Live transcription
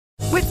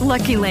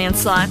Lucky Land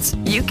Slots,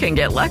 you can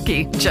get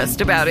lucky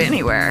just about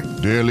anywhere.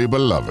 Dearly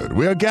beloved,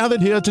 we are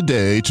gathered here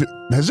today to...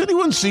 Has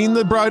anyone seen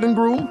the bride and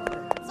groom?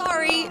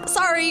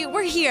 Sorry,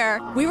 we're here.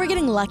 We were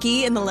getting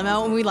lucky in the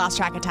limo and we lost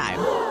track of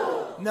time.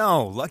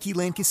 No, Lucky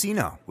Land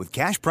Casino, with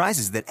cash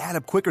prizes that add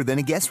up quicker than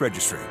a guest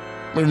registry.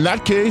 In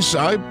that case,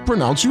 I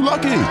pronounce you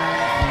lucky.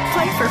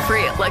 Play for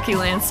free at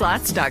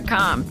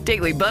LuckyLandSlots.com.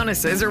 Daily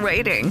bonuses are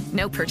waiting.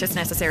 No purchase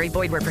necessary.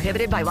 Void where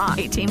prohibited by law.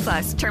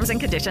 18+. Terms and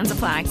conditions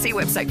apply. See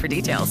website for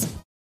details.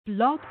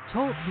 Blog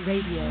Talk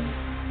Radio.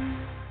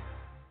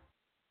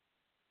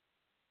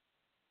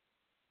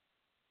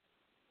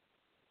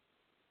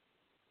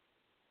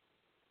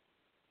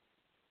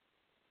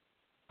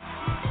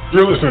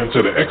 You're listening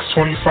to the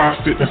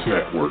X25 Fitness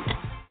Network.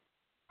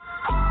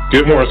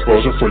 Get more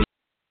exposure for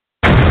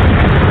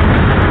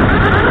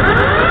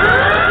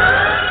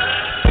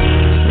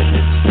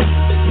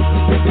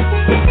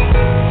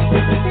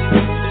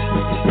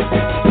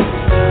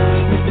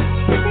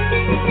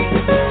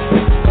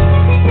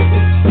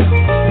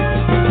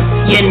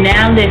You're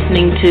now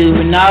listening to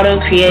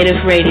Ronaldo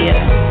Creative Radio.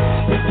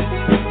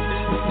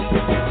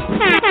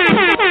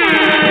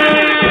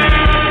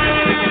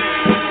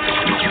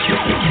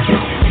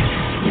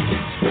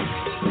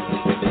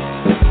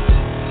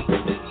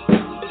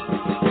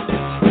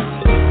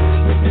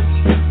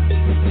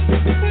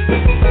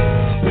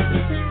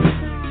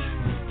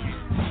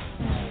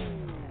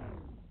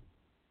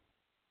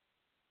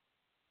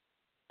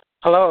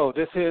 Hello,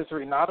 this is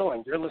Renato,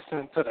 and you're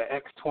listening to the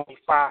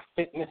X25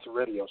 Fitness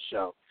Radio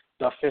Show,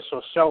 the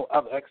official show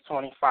of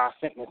X25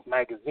 Fitness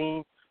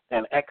Magazine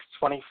and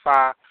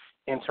X25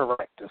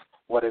 Interactive.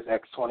 What is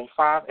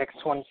X25?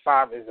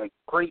 X25 is a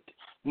great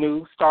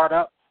new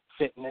startup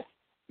fitness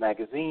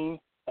magazine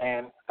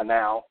and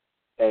now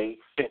a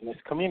fitness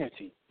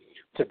community.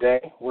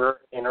 Today, we're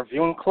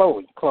interviewing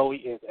Chloe. Chloe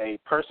is a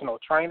personal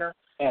trainer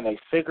and a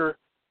figure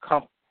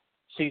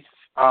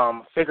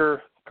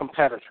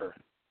competitor.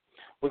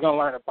 We're going to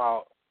learn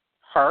about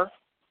her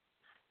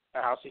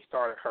and how she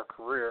started her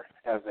career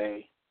as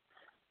a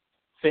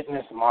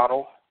fitness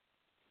model.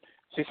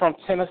 She's from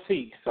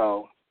Tennessee,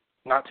 so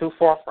not too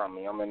far from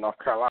me. I'm in North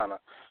Carolina.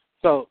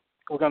 So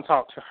we're going to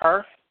talk to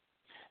her.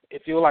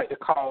 If you would like to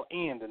call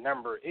in, the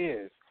number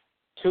is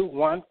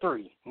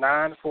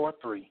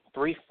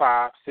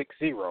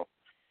 213-943-3560.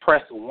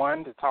 Press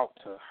 1 to talk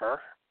to her.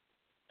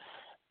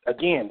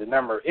 Again, the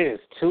number is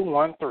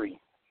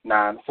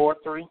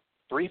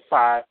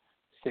 213-943-3560.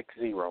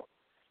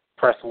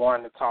 Press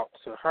 1 to talk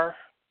to her.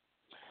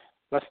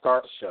 Let's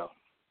start the show.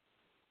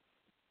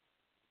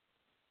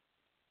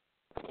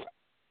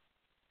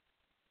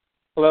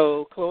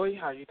 Hello, Chloe.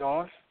 How you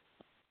doing?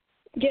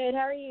 Good. How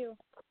are you?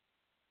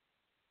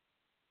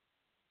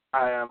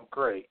 I am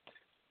great.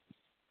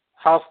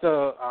 How's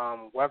the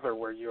weather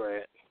where you're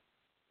at?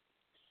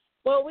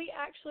 Well, we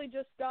actually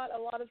just got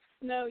a lot of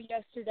snow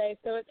yesterday,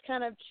 so it's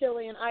kind of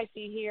chilly and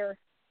icy here.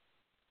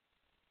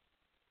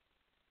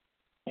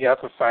 Yeah,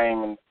 it's the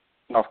same in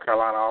North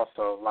Carolina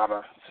also. A lot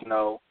of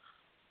snow,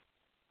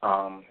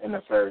 and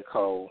it's very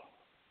cold.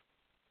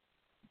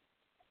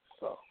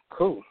 So,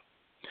 cool.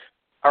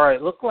 All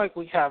right, look like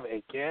we have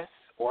a guest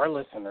or a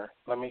listener.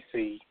 Let me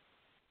see.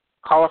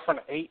 Caller from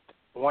the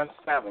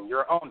 817.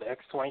 You're on the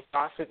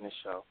X25 Fitness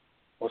Show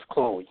with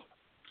Chloe.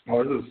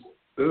 Oh, this is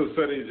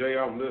Ceddy J.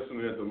 I'm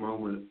listening at the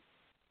moment.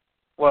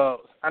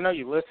 Well, I know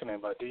you're listening,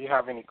 but do you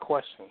have any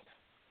questions?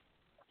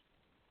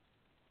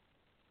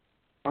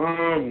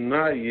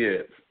 Not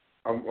yet.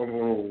 I'm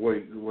gonna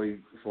wait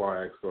before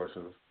I ask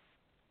questions.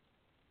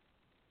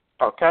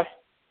 Okay.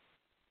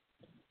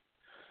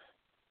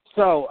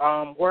 So,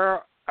 I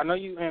know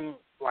you in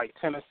like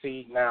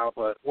Tennessee now,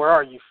 but where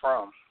are you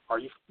from?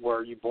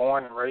 Were you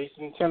born and raised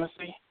in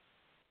Tennessee?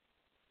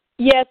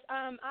 Yes,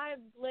 I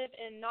live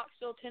in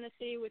Knoxville,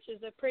 Tennessee, which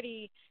is a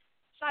pretty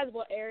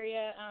sizable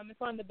area. It's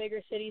one of the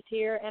bigger cities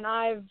here, and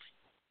I've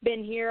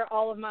been here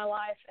all of my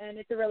life, and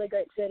it's a really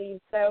great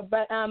city. So,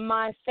 but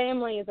my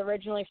family is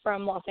originally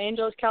from Los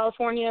Angeles,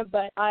 California,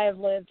 but I have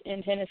lived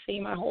in Tennessee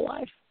my whole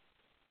life.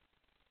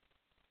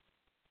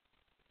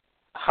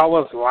 How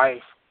was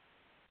life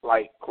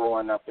like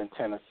growing up in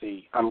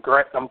Tennessee? I'm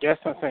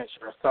guessing since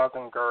you're a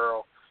Southern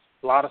girl,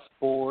 a lot of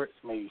sports,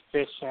 maybe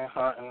fishing,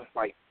 hunting.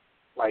 Like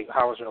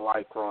how was your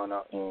life growing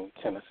up in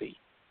Tennessee?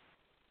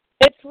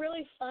 It's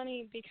really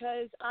funny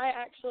because I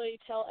actually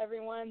tell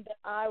everyone that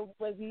I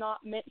was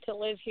not meant to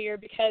live here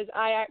because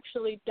I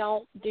actually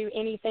don't do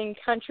anything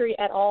country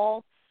at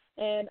all,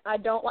 and I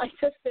don't like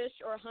to fish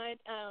or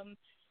hunt.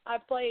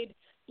 I've played,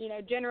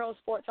 general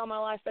sports all my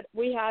life, but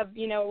we have,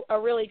 a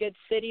really good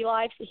city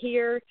life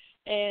here,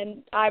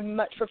 and I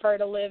much prefer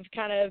to live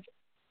kind of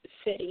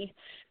city.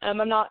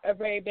 I'm not a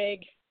very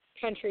big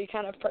country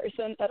kind of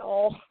person at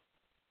all.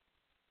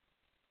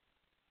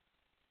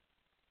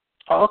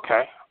 Oh,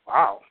 okay.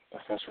 Wow,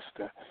 that's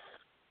interesting.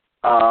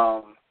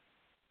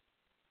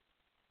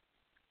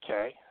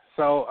 Okay,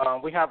 so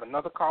we have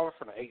another caller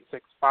from the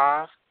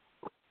 865.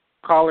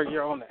 Caller,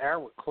 you're on the air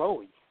with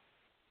Chloe.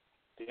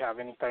 Do you have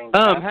anything to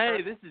ask her?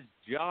 Hey, this is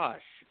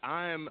Josh.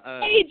 I'm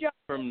Hey, Josh.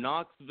 from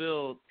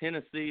Knoxville,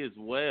 Tennessee as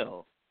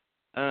well.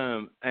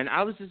 And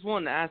I was just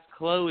wanting to ask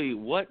Chloe,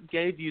 what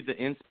gave you the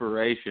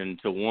inspiration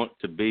to want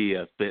to be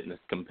a fitness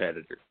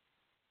competitor?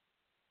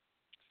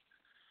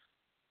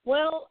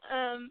 Well,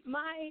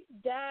 my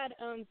dad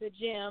owns a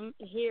gym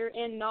here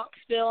in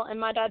Knoxville, and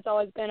my dad's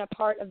always been a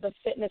part of the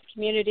fitness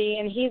community,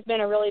 and he's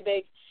been a really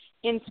big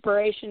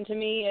inspiration to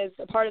me. As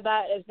a part of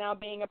that is now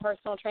being a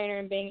personal trainer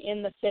and being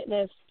in the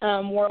fitness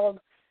world.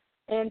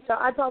 And so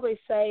I'd probably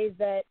say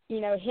that,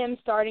 him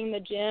starting the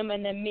gym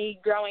and then me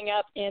growing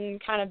up in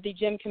kind of the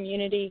gym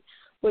community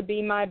would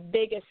be my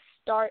biggest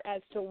start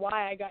as to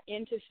why I got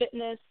into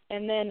fitness.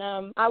 And then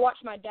I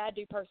watched my dad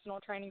do personal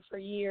training for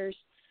years.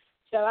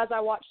 So as I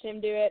watched him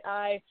do it,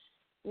 I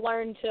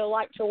learned to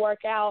like to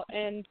work out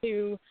and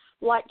to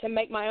like to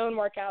make my own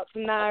workouts.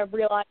 And then I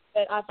realized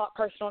that I thought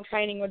personal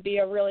training would be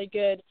a really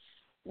good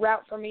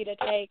route for me to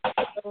take.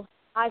 So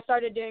I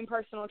started doing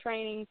personal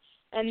training.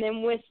 And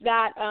then with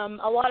that,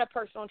 a lot of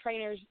personal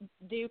trainers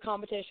do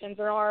competitions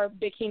or are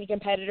bikini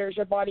competitors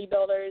or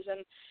bodybuilders.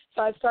 And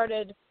so I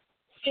started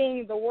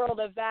seeing the world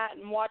of that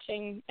and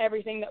watching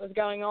everything that was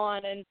going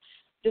on and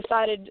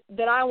decided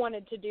that I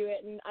wanted to do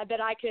it and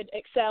that I could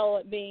excel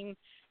at being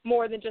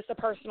more than just a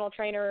personal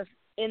trainer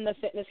in the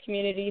fitness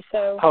community.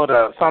 So hold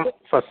up.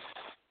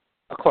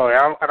 Chloe,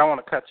 I don't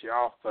want to cut you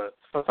off, but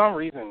for some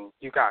reason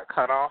you got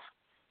cut off.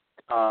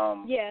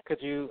 Yeah.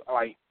 Could you,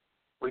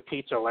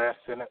 repeat your last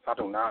sentence? I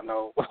do not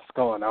know what's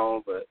going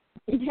on, but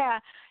yeah,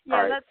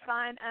 right. That's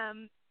fine.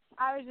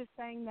 I was just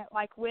saying that,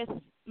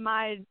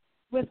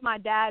 with my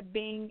dad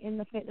being in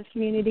the fitness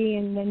community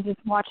and then just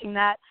watching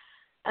that,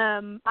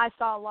 I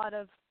saw a lot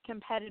of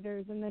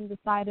competitors and then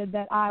decided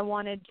that I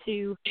wanted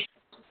to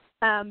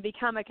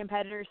become a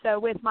competitor. So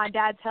with my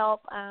dad's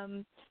help,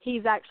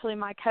 he's actually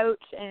my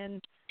coach,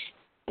 and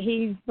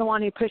he's the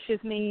one who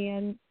pushes me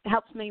and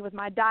helps me with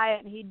my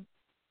diet, and he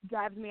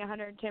drives me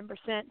 110%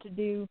 to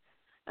do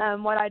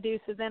what I do.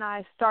 So then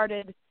I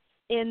started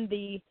in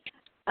the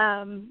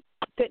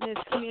fitness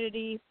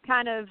community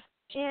kind of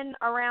in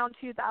around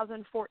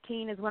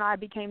 2014 is when I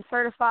became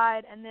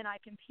certified, and then I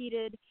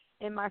competed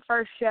in my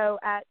first show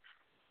at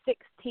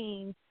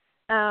 16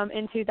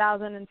 in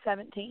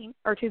 2017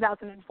 or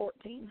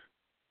 2014.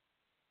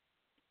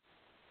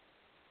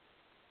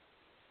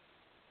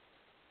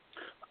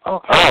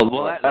 Okay. Oh,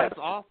 well, that's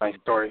awesome. Nice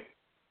story.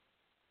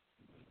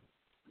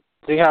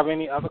 Do you have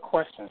any other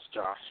questions,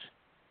 Josh?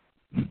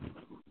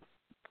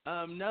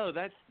 No,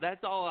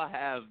 that's all I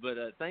have, but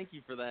thank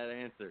you for that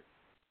answer.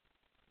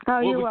 Oh,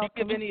 you're would welcome.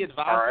 you give any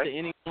advice to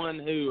anyone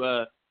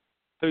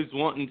who's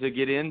wanting to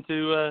get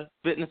into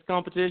fitness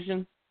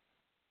competition?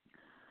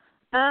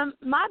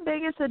 My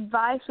biggest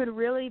advice would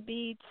really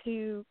be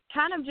to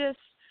kind of just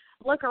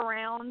look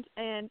around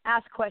and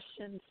ask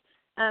questions.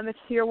 If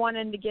you're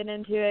wanting to get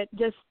into it,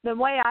 just the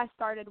way I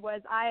started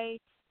was I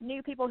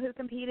knew people who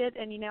competed,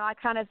 and I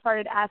kind of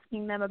started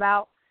asking them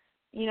about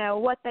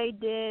what they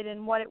did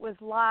and what it was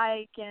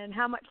like and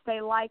how much they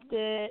liked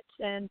it.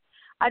 And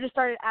I just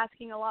started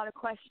asking a lot of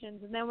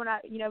questions. And then when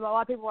a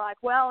lot of people were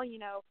like, well,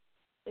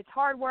 it's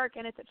hard work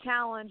and it's a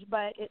challenge,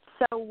 but it's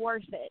so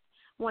worth it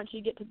once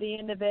you get to the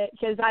end of it.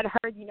 Because I'd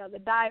heard, the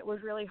diet was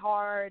really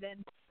hard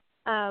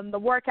and the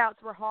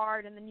workouts were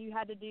hard, and then you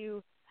had to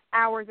do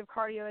hours of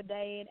cardio a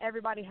day, and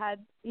everybody had,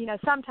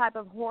 some type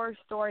of horror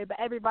story, but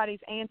everybody's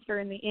answer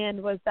in the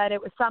end was that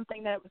it was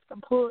something that it was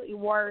completely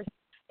worth,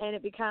 and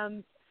it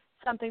becomes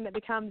something that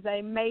becomes a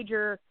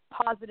major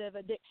positive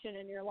addiction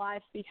in your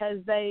life because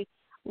they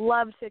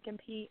love to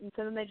compete, and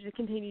so then they just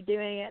continue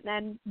doing it.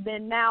 And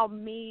then now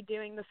me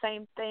doing the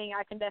same thing,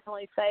 I can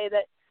definitely say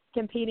that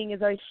competing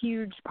is a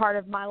huge part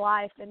of my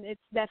life, and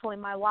it's definitely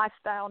my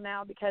lifestyle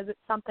now because it's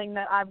something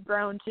that I've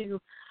grown to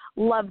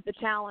love the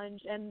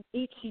challenge. And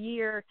each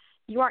year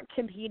you aren't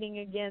competing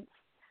against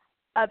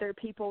other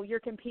people, you're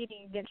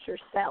competing against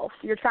yourself.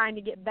 You're trying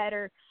to get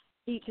better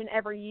each and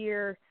every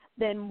year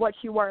than what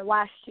you were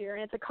last year.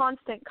 And it's a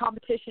constant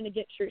competition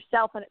against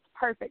yourself, and it's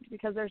perfect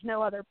because there's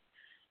no other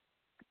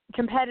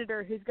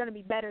competitor who's going to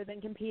be better than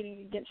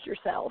competing against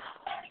yourself.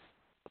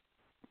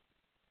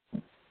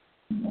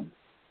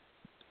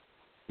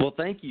 Well,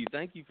 thank you.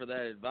 Thank you for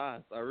that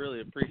advice. I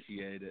really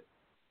appreciate it.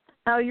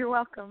 Oh, you're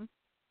welcome.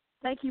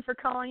 Thank you for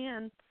calling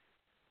in.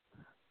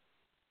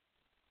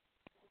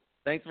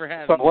 Thanks for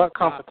having me. So what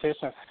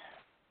competitions?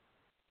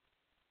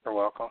 You're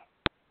welcome.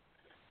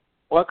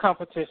 What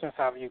competitions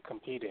have you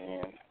competed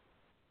in?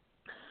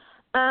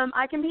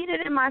 I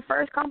competed in my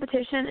first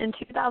competition in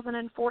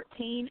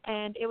 2014,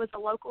 and it was a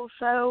local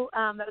show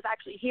that was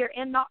actually here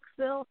in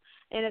Knoxville,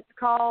 and it's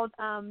called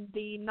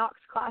the Knox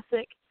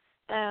Classic,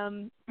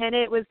 and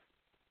it was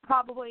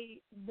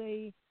probably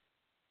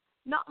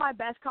not my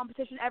best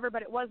competition ever,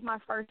 but it was my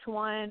first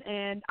one,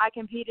 and I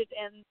competed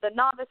in the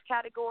novice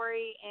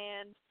category,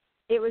 and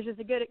it was just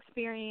a good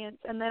experience.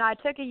 And then I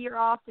took a year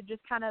off to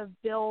just kind of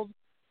build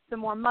some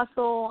more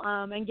muscle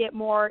and get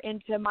more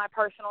into my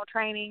personal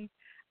training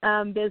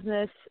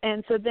business.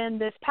 And so then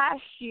this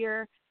past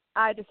year,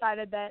 I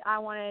decided that I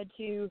wanted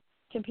to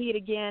compete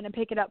again and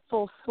pick it up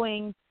full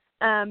swing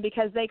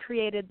because they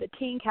created the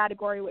teen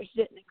category, which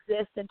didn't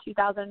exist in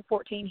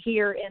 2014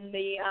 here in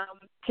the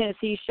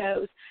Tennessee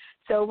shows.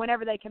 So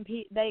whenever they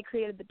compete, they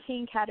created the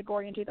teen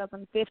category in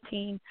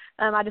 2015.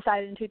 I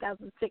decided in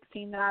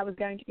 2016 that I was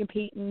going to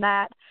compete in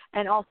that,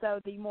 and also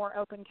the more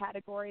open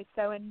category.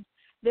 So in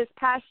this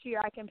past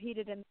year, I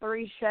competed in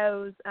 3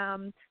 shows.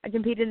 I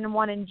competed in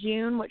one in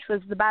June, which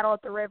was the Battle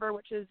at the River,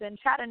 which is in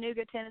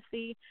Chattanooga,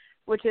 Tennessee,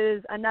 which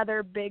is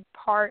another big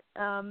part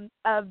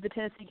of the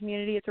Tennessee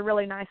community. It's a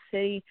really nice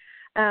city.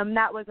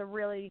 That was a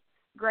really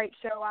great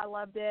show. I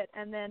loved it.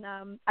 And then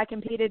I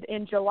competed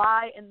in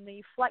July in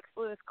the Flex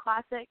Lewis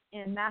Classic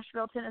in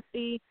Nashville,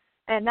 Tennessee,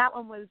 and that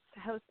one was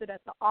hosted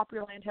at the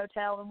Opryland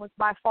Hotel and was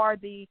by far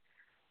the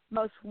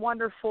most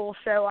wonderful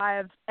show I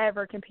have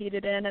ever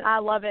competed in, and I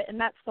love it. And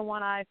that's the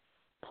one I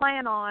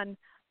plan on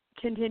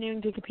continuing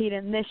to compete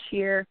in this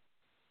year.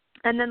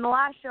 And then the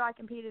last show I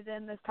competed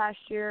in this past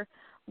year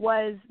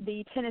was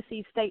the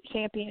Tennessee State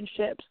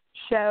Championships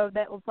show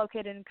that was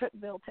located in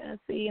Cookeville,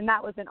 Tennessee, and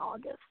that was in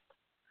August.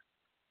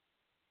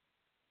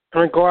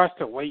 In regards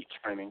to weight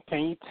training,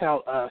 can you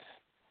tell us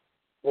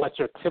what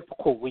your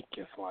typical week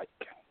is like?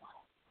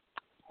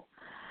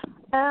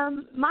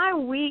 My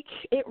week,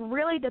 it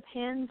really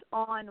depends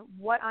on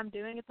what I'm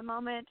doing at the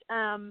moment.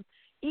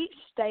 Each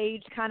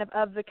stage kind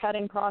of the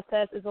cutting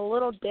process is a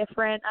little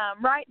different.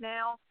 Right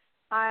now,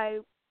 I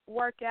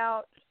work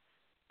out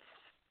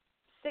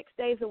 6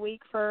 days a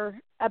week for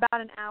about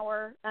an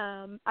hour.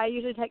 I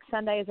usually take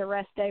Sunday as a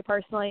rest day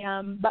personally,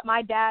 but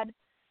my dad,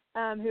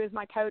 who is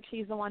my coach,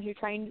 he's the one who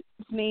trains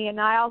me, and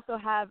I also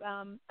have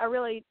a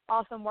really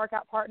awesome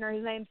workout partner.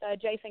 His name's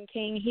Jason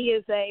King. He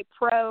is a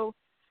pro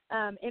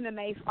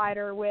MMA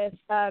fighter with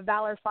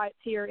Valor Fights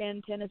here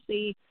in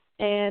Tennessee,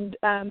 and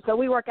so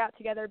we work out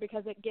together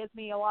because it gives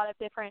me a lot of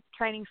different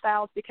training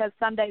styles, because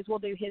some days we'll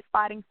do his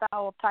fighting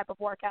style type of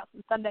workouts,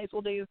 and some days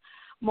we'll do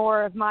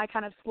more of my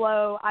kind of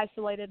slow,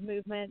 isolated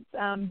movements,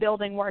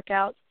 building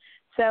workouts.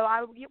 So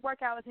I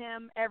work out with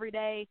him every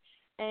day,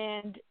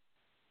 and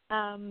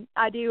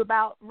I do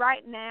about,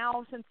 right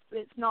now, since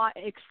it's not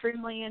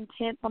extremely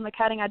intense on the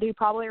cutting, I do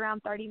probably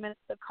around 30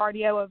 minutes of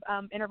cardio, of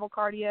interval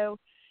cardio.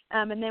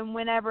 And then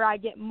whenever I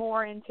get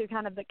more into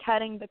kind of the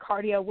cutting, the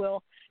cardio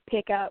will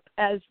pick up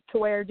as to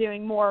where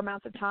doing more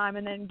amounts of time,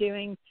 and then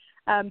doing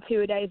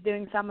 2 a day,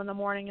 doing some in the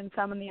morning and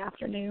some in the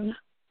afternoon.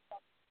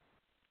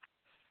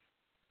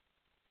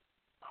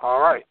 All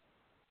right.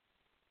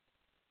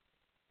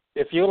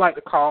 If you'd like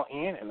to call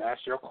in and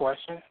ask your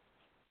question,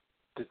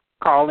 the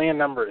call-in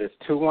number is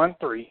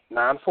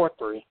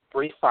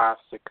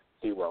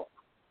 213-943-3560.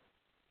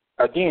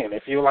 Again,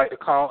 if you'd like to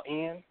call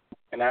in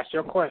and ask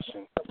your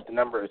question, the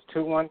number is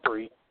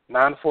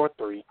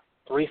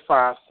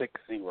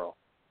 213-943-3560.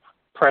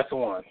 Press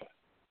 1,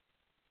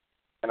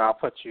 and I'll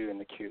put you in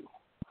the queue.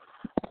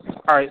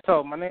 All right,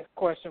 so my next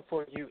question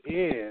for you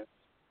is,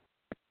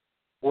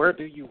 where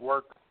do you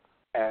work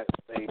as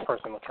a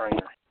personal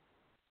trainer?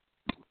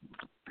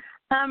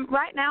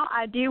 Right now,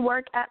 I do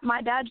work at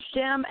my dad's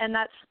gym, and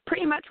that's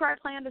pretty much where I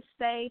plan to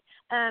stay.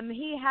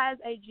 He has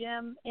a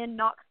gym in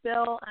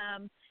Knoxville,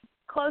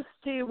 close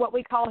to what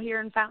we call here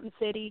in Fountain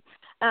City.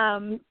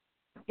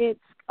 It's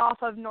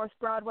off of North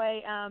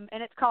Broadway, and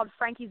it's called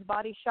Frankie's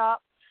Body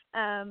Shop.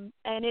 And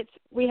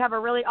we have a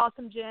really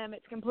awesome gym.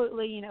 It's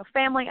completely,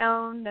 family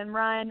owned and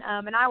run,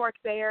 and I work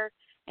there,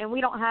 and we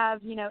don't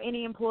have,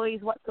 any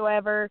employees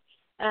whatsoever.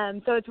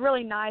 So it's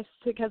really nice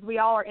because we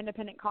all are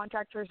independent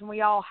contractors, and we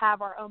all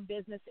have our own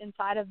business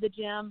inside of the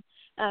gym,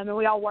 and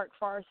we all work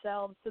for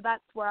ourselves. So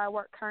that's where I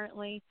work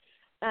currently,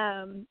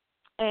 and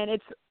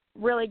it's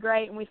really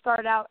great. And we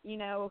started out,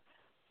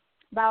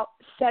 about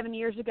 7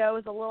 years ago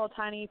as a little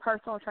tiny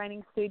personal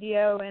training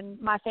studio, and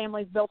my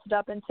family's built it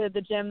up into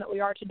the gym that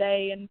we are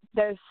today. And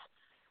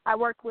I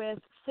work with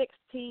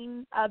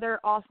 16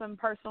 other awesome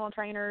personal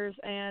trainers,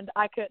 and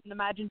I couldn't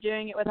imagine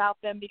doing it without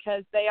them,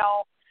 because they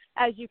all,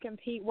 as you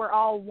compete, we're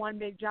all one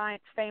big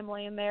giant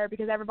family in there,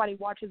 because everybody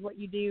watches what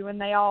you do, and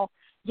they all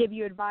give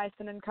you advice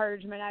and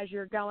encouragement as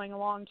you're going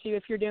along too.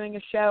 If you're doing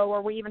a show,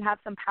 or we even have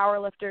some power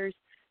lifters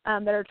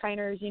that are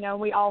trainers,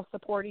 we all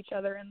support each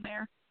other in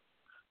there.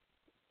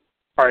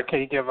 All right, can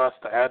you give us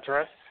the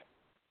address?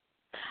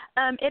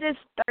 It is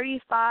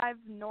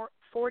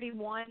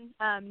 3541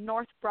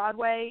 North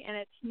Broadway, and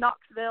it's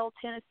Knoxville,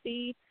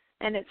 Tennessee,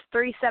 and it's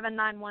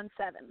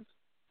 37917.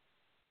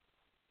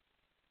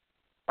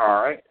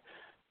 All right.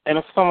 And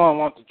if someone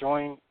wants to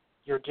join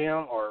your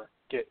gym or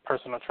get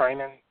personal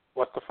training,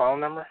 what's the phone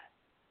number?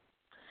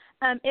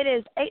 It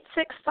is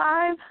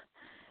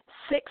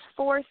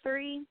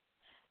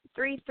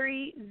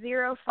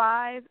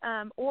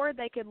 865-643-3305, or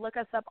they could look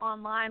us up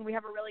online. We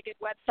have a really good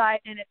website,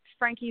 and it's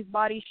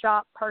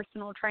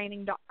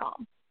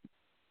frankiesbodyshoppersonaltraining.com.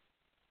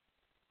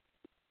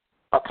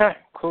 Okay,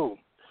 cool.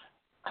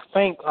 I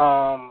think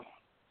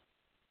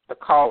the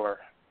caller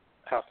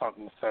has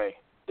something to say.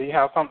 Do you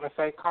have something to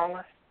say,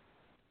 caller?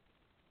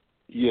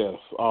 Yes,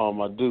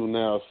 I do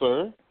now,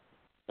 sir.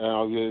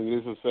 And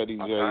this is Seti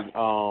J. Okay.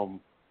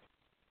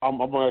 I'm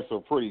going to ask a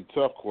pretty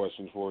tough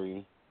question for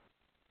you.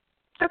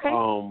 Okay.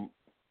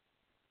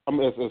 I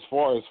mean, as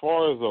far as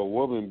a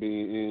woman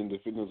being in the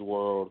fitness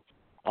world,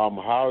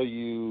 how do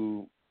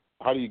you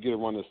get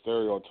around the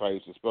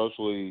stereotypes,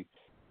 especially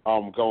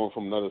going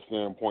from another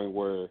standpoint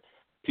where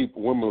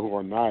women who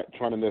are not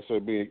trying to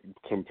necessarily be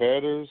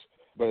competitors,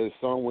 but it's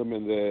some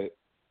women that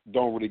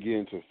don't really get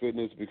into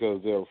fitness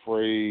because they're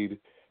afraid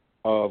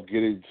of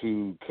getting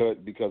too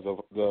cut because of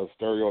the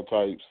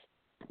stereotypes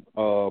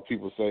of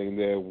people saying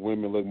that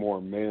women look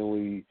more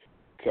manly,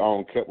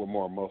 cut with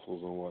more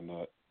muscles and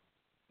whatnot.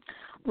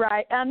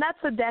 Right.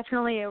 That's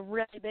definitely a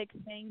really big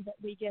thing that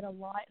we get a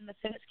lot in the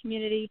fitness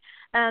community.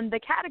 The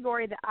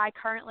category that I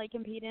currently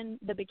compete in,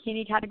 the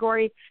bikini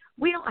category,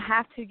 we don't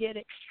have to get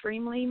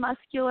extremely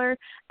muscular,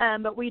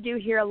 but we do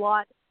hear a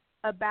lot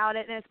about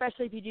it, and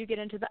especially if you do get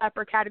into the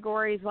upper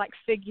categories like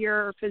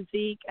figure or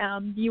physique,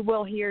 you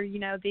will hear,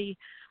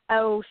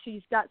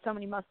 she's got so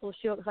many muscles,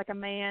 she looks like a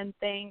man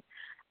thing.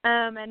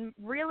 And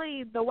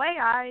really the way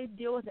I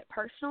deal with it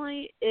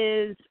personally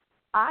is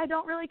I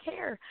don't really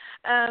care,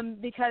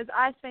 because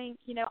I think,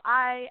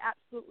 I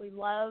absolutely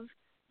love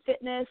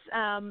fitness,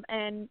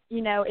 and,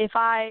 if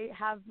I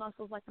have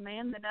muscles like a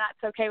man, then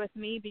that's okay with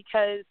me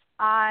because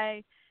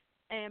I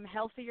am a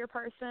healthier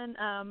person.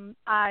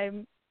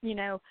 I'm,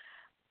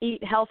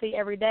 eat healthy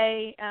every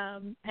day,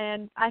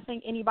 and I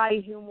think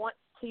anybody who wants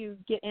to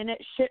get in it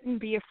shouldn't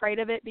be afraid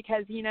of it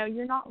because,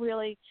 you're not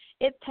really –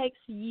 it takes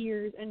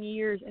years and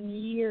years and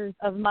years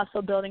of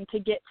muscle building to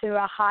get to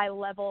a high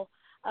level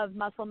of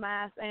muscle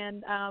mass,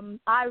 and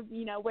I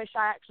wish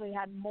I actually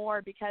had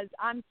more because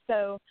I'm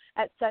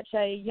at such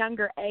a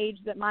younger age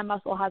that my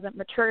muscle hasn't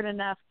matured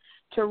enough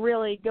to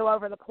really go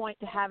over the point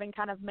to having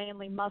kind of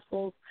manly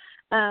muscles.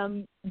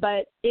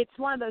 But it's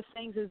one of those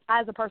things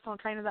as a personal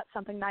trainer, that's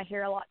something that I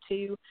hear a lot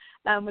too,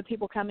 with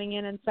people coming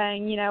in and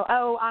saying,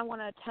 I want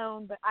to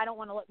tone, but I don't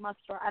want to look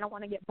muscular. I don't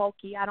want to get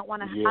bulky. I don't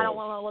want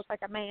to look like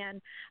a man.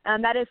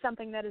 That is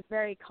something that is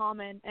very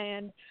common.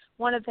 And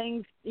one of the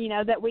things,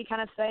 that we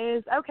kind of say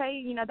is,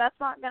 okay, that's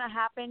not going to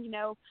happen.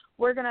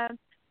 We're going to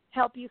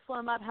help you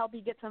slim up, help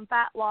you get some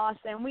fat loss.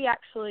 And we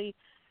actually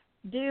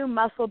do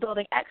muscle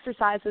building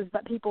exercises,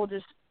 but people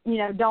just,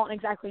 don't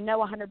exactly know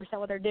 100%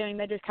 what they're doing.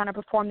 They just kind of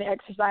perform the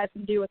exercise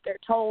and do what they're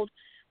told,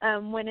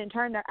 when in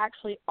turn they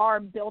actually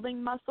are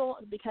building muscle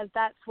because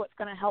that's what's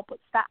going to help with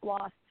fat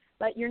loss.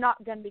 But you're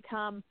not going to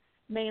become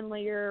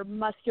manly or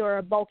muscular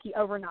or bulky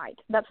overnight.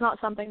 That's not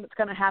something that's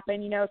going to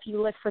happen. If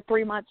you lift for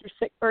 3 months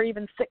or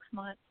even 6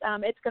 months,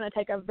 it's going to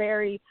take a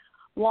very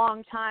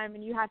long time,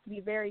 and you have to be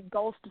very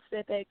goal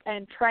specific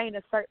and train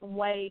a certain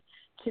way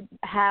to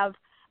have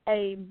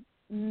a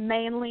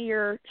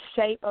manlier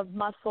shape of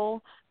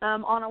muscle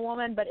on a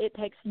woman, but it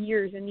takes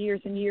years and years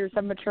and years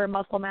of mature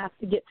muscle mass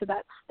to get to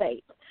that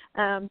state.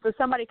 So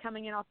somebody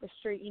coming in off the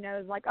street,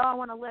 is like, I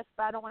want to lift,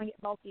 but I don't want to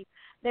get bulky.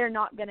 They're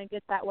not going to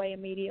get that way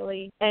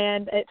immediately,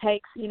 and it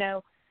takes,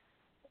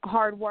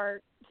 hard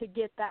work to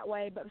get that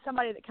way. But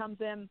somebody that comes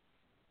in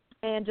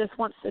and just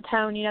wants to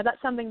tone,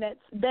 that's something that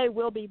they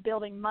will be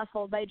building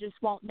muscle. They just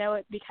won't know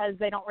it because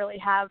they don't really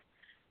have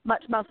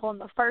much muscle in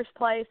the first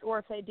place, or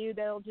if they do,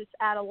 they'll just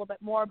add a little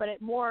bit more. But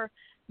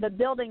the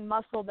building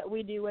muscle that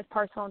we do with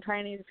personal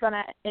training is going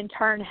to, in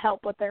turn,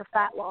 help with their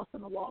fat loss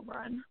in the long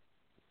run.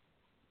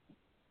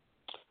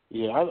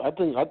 Yeah, I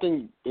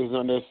think it's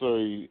not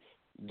necessarily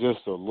just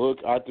a look.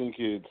 I think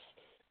it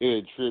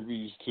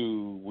attributes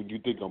to when you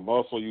think of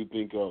muscle, you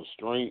think of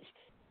strength,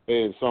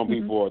 and some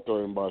people are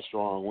threatened by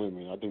strong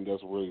women. I think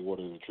that's really what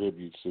it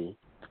attributes to.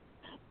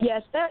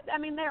 Yes,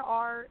 there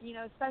are,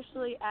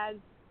 especially as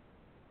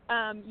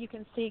you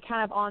can see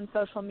kind of on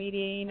social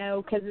media,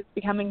 because it's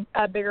becoming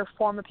a bigger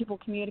form of people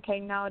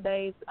communicating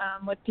nowadays,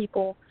 with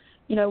people,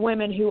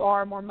 women who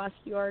are more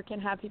muscular can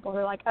have people who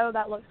are like, oh,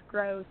 that looks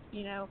gross,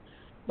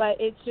 but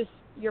it's just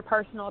your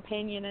personal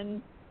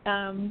opinion.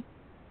 And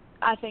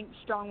I think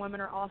strong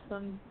women are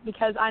awesome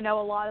because I know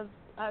a lot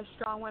of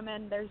strong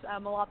women. There's a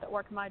lot that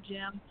work in my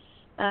gym,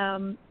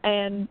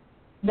 and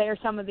they're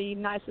some of the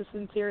nicest,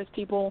 sincerest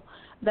people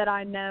that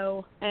I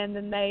know. And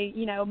then they,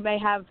 may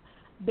have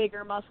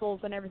bigger muscles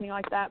and everything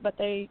like that, but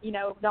they,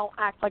 don't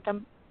act like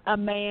a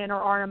man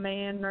or aren't a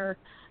man, or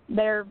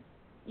they're,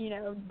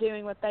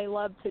 doing what they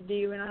love to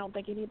do, and I don't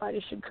think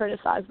anybody should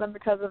criticize them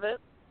because of it.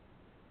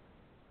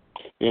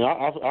 Yeah,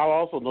 I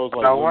also noticed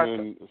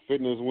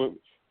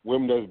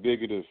women that's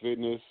big into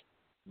fitness,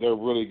 they're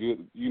really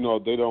good.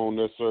 They don't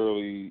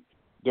necessarily,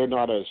 they're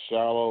not as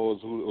shallow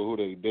as who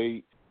they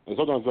date, and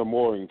sometimes they're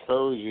more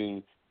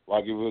encouraging.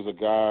 Like if it was a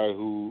guy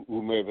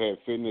who may have had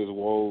fitness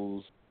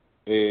woes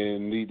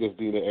and just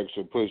need an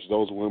extra push,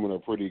 those women are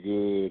pretty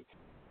good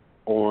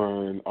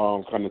on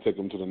kind of take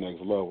them to the next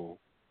level.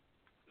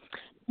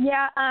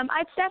 Yeah,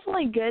 it's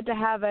definitely good to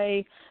have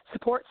a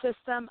support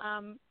system.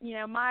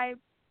 My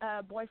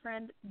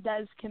boyfriend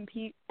does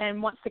compete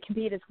and wants to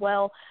compete as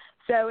well,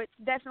 so it's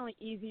definitely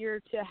easier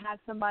to have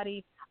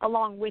somebody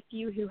along with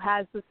you who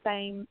has the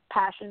same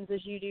passions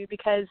as you do,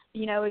 because,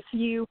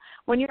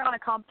 when you're on a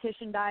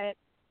competition diet,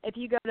 if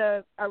you go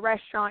to a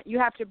restaurant, you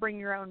have to bring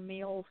your own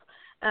meals.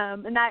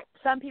 And that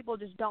some people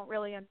just don't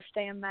really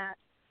understand that.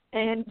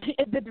 And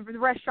the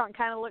restaurant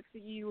kind of looks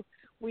at you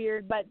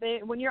weird, but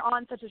when you're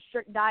on such a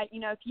strict diet,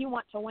 if you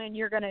want to win,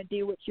 you're going to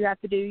do what you have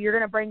to do. You're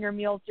going to bring your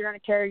meals. You're going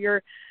to carry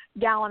your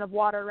gallon of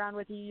water around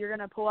with you. You're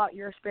going to pull out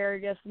your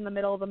asparagus in the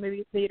middle of the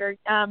movie theater,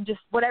 just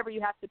whatever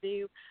you have to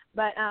do.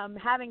 But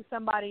having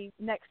somebody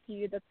next to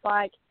you that's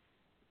like,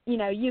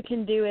 you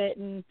can do it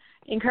and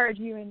encourage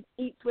you and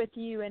eats with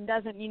you and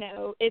doesn't,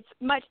 it's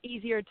much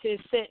easier to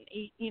sit and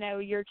eat,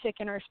 your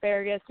chicken or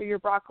asparagus or your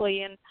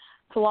broccoli and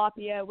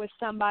tilapia with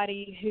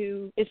somebody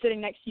who is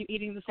sitting next to you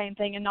eating the same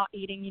thing and not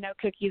eating,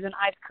 cookies and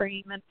ice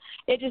cream. And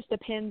it just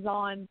depends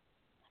on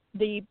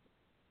the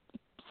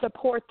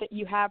support that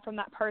you have from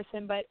that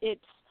person. But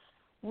it's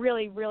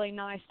really, really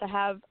nice to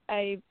have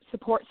a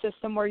support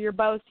system where you're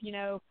both,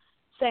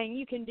 saying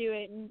you can do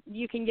it and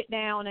you can get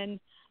down and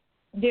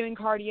doing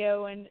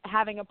cardio and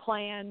having a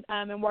plan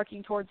and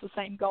working towards the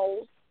same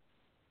goals.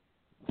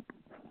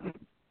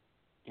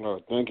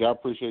 Thank you. I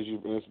appreciate you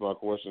answering my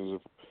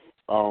questions.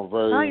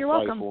 Very you're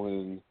insightful, welcome.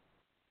 and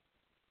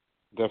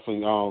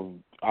definitely,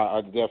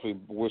 I definitely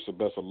wish the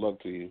best of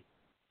luck to you.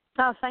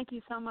 Oh, thank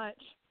you so much.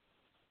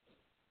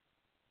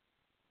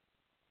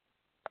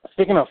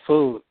 Speaking of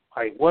food,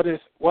 like what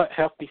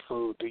healthy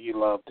food do you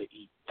love to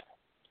eat?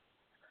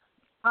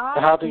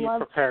 How do you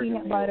prepare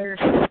your peanut meals? butter.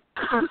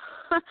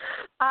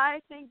 I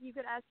think you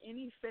could ask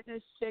any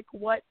fitness chick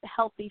what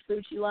healthy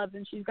food she loves,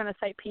 and she's going to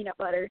say peanut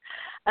butter.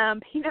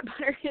 Peanut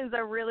butter is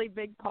a really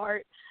big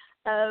part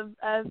of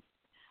a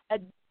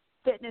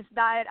fitness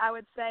diet, I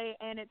would say,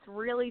 and it's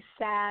really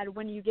sad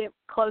when you get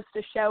close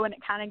to show and it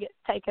kind of gets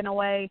taken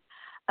away.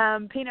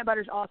 Peanut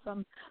butter's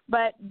awesome.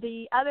 But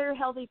the other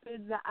healthy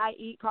foods that I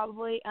eat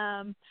probably,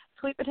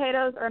 sweet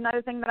potatoes are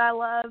another thing that I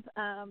love.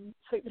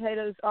 Sweet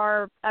potatoes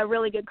are a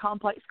really good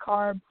complex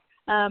carb.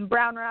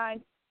 Brown rice,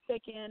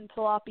 chicken,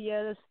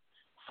 tilapia,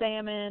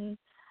 salmon.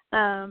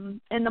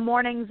 In the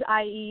mornings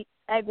I eat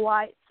egg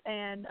whites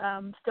and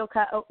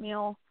steel-cut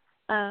oatmeal.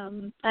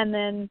 And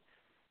then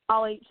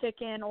I'll eat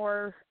chicken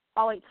or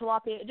I'll eat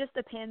tilapia. It just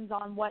depends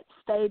on what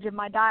stage of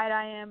my diet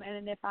I am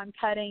and if I'm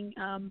cutting.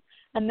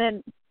 And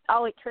then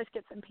I'll eat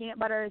Triscuits and peanut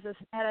butter as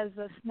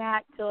a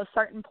snack till a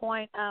certain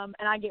point,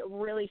 and I get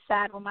really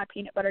sad when my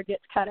peanut butter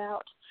gets cut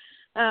out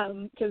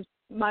because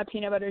my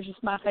peanut butter is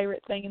just my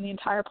favorite thing in the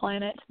entire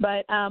planet.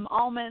 But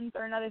almonds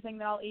are another thing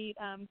that I'll eat,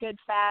 good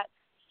fat.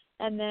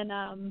 And then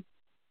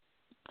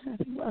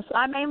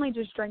I mainly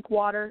just drink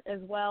water as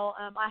well.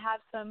 I have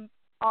some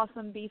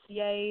awesome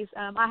BCAAs.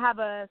 I have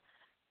a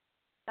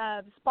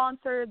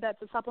sponsor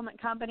that's a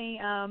supplement company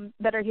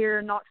that are here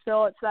in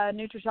Knoxville. It's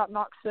NutriShop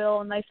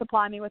Knoxville, and they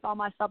supply me with all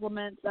my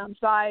supplements.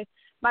 So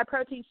my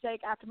protein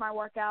shake after my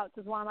workouts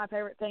is one of my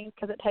favorite things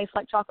because it tastes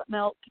like chocolate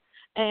milk.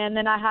 And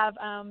then I have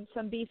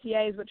some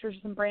BCAAs, which are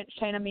some branched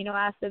chain amino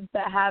acids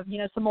that have,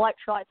 some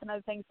electrolytes and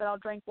other things that I'll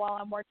drink while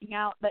I'm working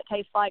out that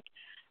taste like,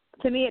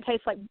 to me, it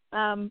tastes like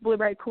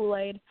blueberry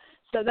Kool-Aid.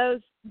 So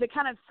the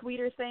kind of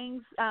sweeter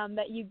things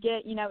that you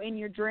get, in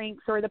your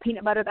drinks, or the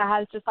peanut butter that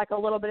has just like a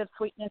little bit of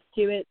sweetness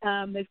to it,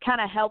 it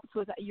kind of helps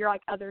with your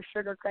like other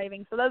sugar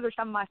cravings. So those are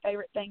some of my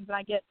favorite things, and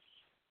I get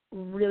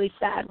really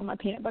sad when my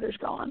peanut butter's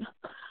gone.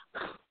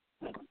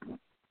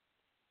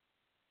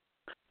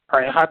 All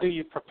right, how do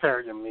you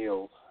prepare your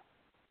meals?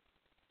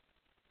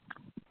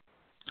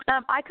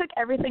 I cook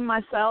everything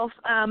myself.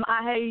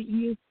 I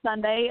use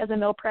Sunday as a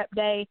meal prep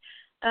day,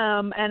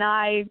 and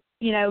I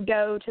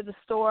go to the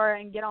store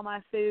and get all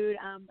my food,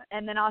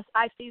 and then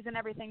I season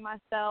everything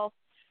myself.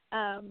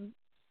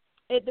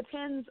 It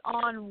depends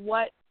on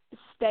what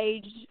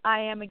stage I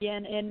am,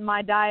 again, in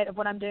my diet of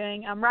what I'm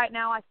doing. Right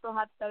now I still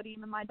have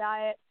sodium in my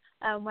diet.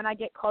 When I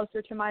get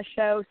closer to my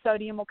show,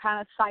 sodium will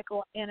kind of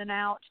cycle in and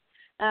out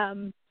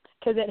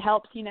because it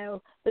helps,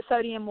 the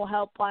sodium will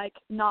help, like,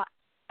 not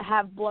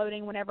have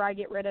bloating whenever I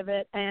get rid of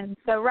it. And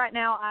so right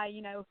now I,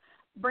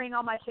 bring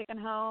all my chicken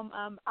home.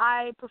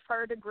 I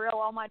prefer to grill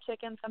all my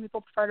chicken. Some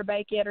people prefer to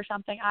bake it or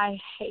something. I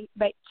hate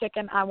baked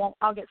chicken.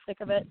 I'll get sick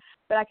of it.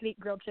 But I could eat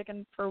grilled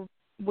chicken for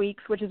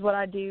weeks, which is what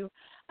I do.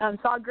 So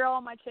I'll grill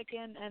all my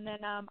chicken, and then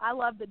I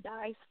love to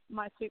dice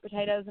my sweet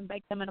potatoes and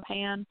bake them in a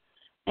pan.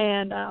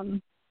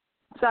 And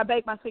so I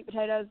bake my sweet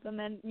potatoes, and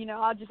then,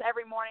 I'll just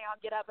every morning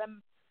I'll get up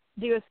and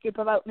do a scoop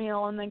of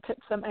oatmeal and then cook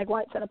some egg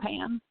whites in a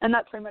pan. And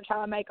that's pretty much how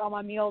I make all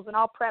my meals. And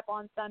I'll prep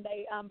on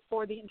Sunday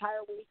for the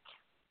entire week.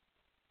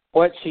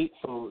 What cheat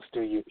foods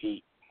do you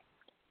eat?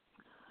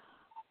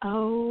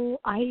 Oh,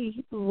 I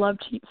love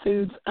cheat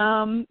foods.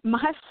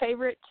 My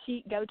favorite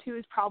cheat go-to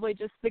is probably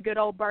just the good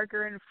old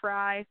burger and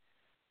fry.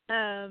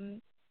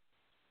 And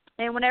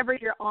whenever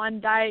you're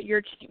on diet,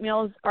 your cheat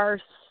meals are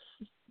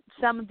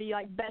some of the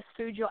best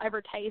food you'll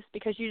ever taste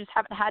because you just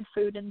haven't had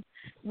food and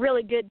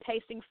really good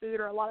tasting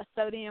food or a lot of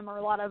sodium or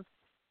a lot of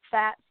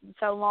fat in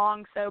so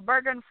long. So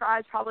burger and fry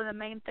is probably the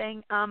main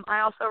thing.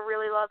 I also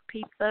really love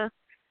pizza.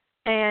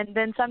 And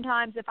then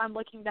sometimes if I'm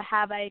looking to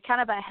have a kind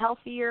of a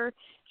healthier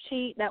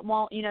cheat that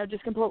won't,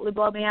 just completely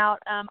blow me out,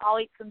 I'll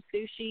eat some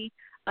sushi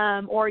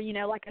or,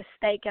 like a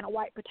steak and a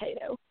white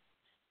potato.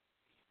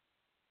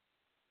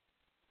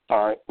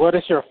 All right. What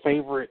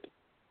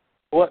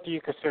do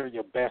you consider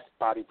your best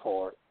body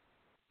part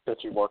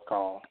that you work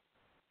on?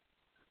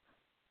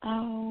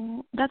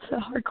 Oh, that's a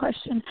hard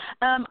question.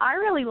 I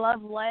really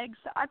love legs.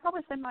 I'd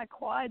probably say my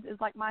quads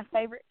is like my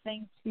favorite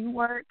thing to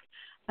work.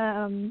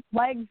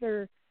 Legs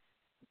are,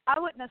 I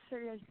wouldn't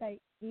necessarily say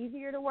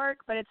easier to work,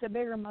 but it's a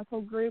bigger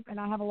muscle group, and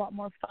I have a lot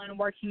more fun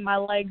working my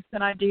legs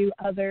than I do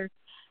other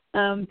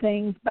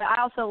things. But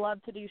I also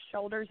love to do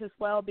shoulders as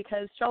well,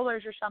 because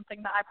shoulders are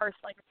something that I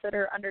personally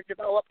consider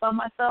underdeveloped on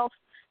myself.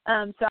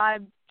 So I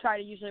try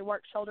to usually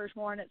work shoulders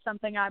more, and it's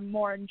something I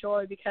more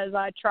enjoy because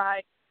I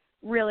try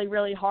really,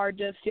 really hard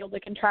to feel the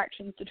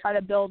contractions to try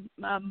to build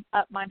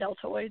up my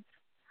deltoids.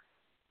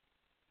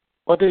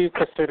 What do you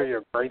consider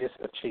your greatest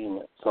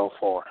achievement so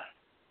far?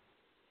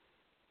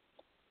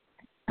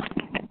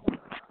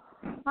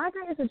 My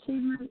greatest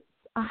achievements,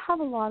 I have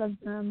a lot of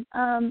them.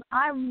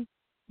 I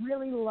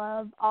really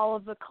love all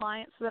of the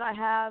clients that I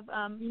have.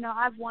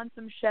 I've won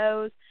some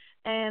shows,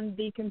 and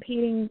the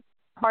competing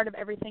part of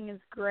everything is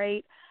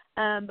great.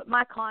 But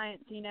my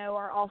clients,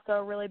 are also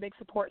a really big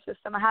support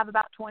system. I have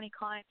about 20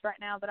 clients right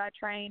now that I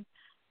train,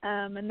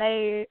 and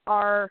they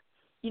are,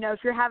 if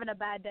you're having a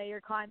bad day,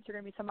 your clients are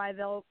going to be somebody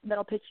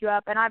that'll pick you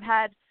up. And I've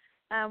had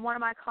one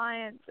of my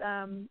clients,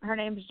 her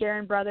name's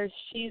Jaren Brothers.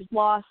 She's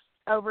lost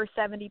over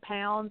 70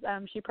 pounds.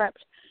 She prepped,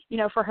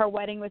 for her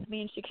wedding with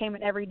me, and she came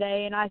in every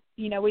day,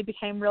 and we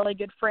became really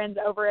good friends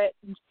over it.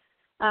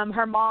 And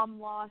her mom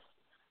lost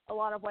a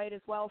lot of weight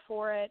as well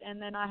for it.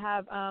 And then I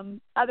have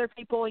other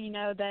people,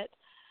 that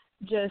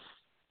just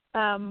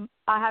I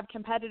have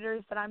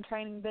competitors that I'm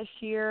training this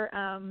year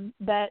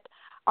that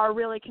are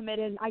really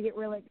committed. I get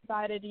really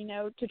excited,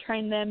 to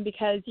train them,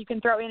 because you can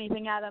throw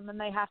anything at them and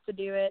they have to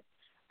do it.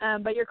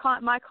 But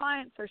my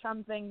clients are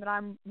something that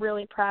I'm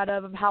really proud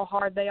of how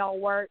hard they all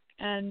work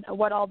and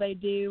what all they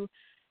do.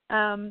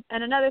 And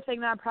another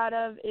thing that I'm proud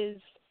of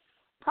is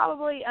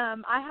probably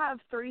I have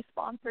 3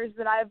 sponsors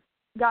that I've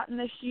gotten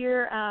this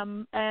year,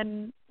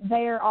 and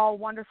they are all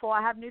wonderful.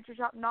 I have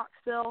NutriShop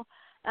Knoxville.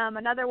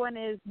 Another one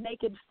is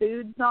Naked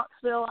Foods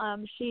Knoxville.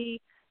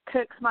 She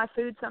cooks my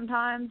food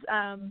sometimes,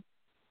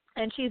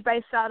 and she's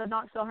based out of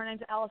Knoxville. Her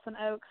name's Allison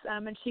Oaks,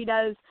 and she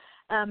does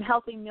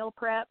healthy meal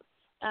prep,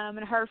 and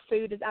her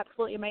food is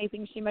absolutely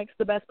amazing. She makes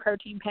the best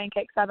protein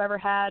pancakes I've ever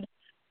had.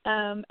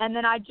 And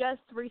then I just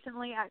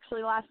recently,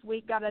 actually last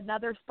week, got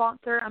another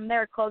sponsor.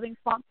 They're a clothing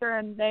sponsor,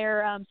 and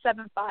they're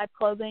 7'5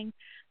 Clothing,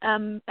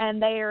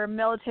 and they are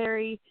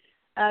military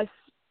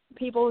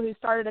people who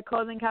started a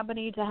clothing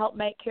company to help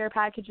make care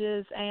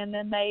packages, and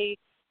then they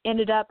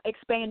ended up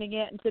expanding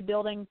it into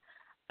building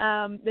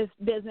this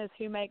business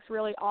who makes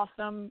really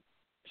awesome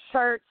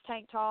shirts,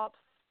 tank tops,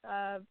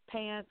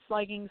 pants,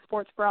 leggings,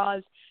 sports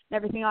bras, and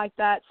everything like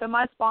that. So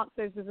my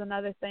sponsors is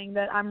another thing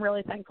that I'm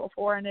really thankful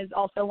for, and is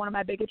also one of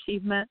my big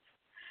achievements.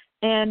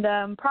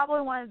 And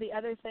probably one of the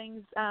other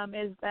things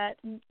is that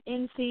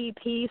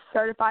NCP,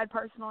 Certified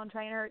Personal and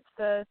Trainer, it's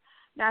the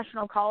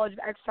National College of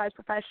Exercise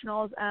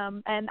Professionals,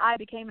 and I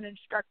became an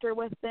instructor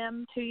with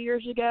them 2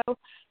 years ago.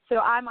 So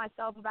I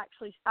myself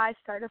I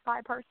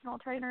certify personal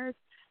trainers,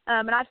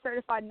 and I've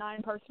certified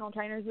 9 personal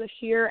trainers this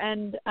year,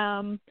 and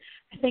I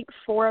think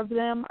 4 of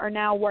them are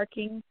now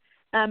working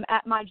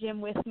at my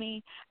gym with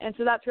me. And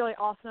so that's really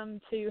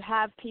awesome to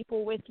have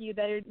people with you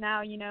that are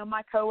now,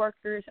 my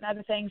coworkers and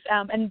other things,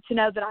 and to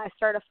know that I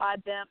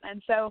certified them.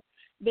 And so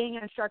being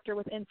an instructor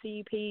with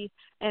NCEP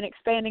and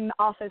expanding the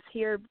office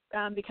here,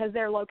 because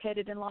they're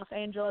located in Los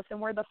Angeles and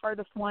we're the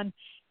furthest one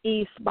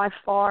east by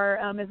far,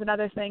 is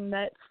another thing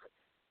that's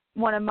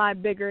one of my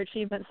bigger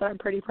achievements that I'm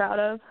pretty proud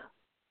of.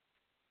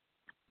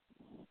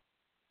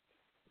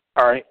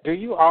 All right. Do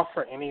you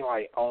offer any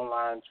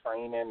online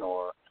training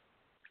or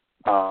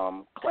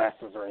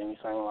classes or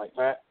anything like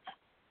that?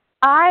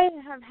 I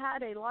have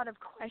had a lot of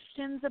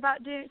questions about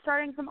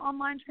starting some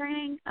online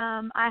training.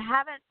 I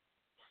haven't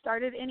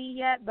started any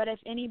yet, but if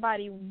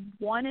anybody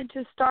wanted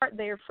to start,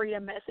 they're free to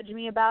message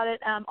me about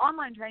it.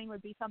 Online training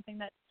would be something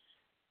that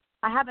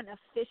I haven't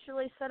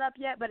officially set up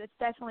yet, but it's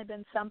definitely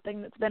been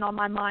something that's been on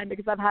my mind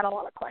because I've had a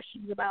lot of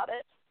questions about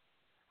it.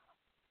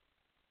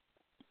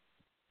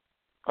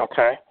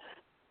 Okay.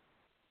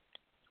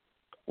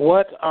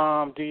 What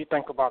do you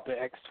think about the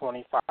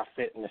X25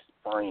 Fitness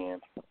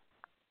brand?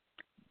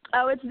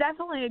 Oh, it's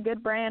definitely a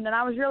good brand, and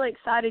I was really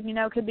excited,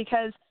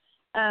 because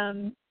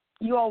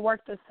you all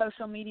work the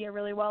social media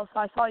really well. So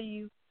I saw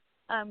you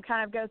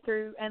kind of go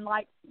through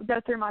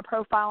my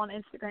profile on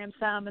Instagram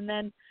some, and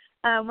then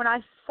when I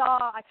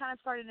kind of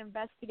started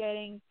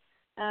investigating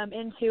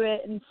into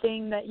it and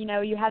seeing that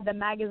you had the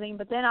magazine,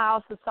 but then I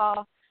also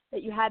saw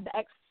that you had the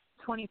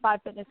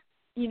X25 Fitness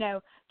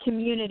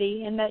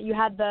community, and that you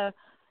had the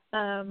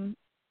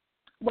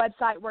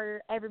website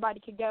where everybody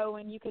could go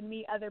and you could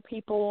meet other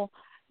people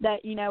that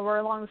were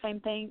along the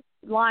same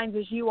lines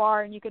as you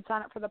are, and you could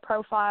sign up for the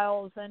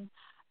profiles. And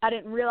I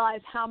didn't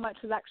realize how much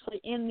was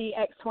actually in the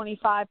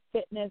X25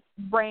 Fitness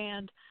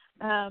brand.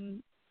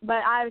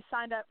 But I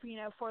signed up,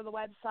 for the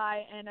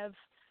website and have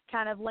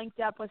kind of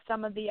linked up with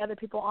some of the other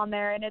people on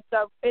there, and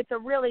it's a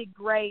really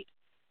great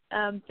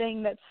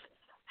thing that's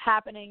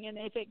happening. And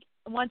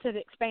once it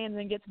expands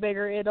and gets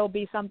bigger, it'll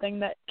be something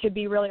that could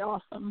be really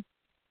awesome.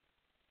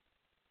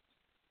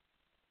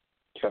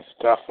 Yes,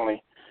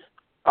 definitely.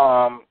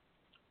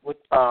 With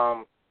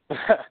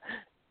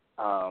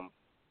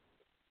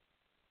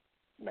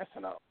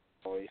messing up,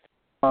 boys.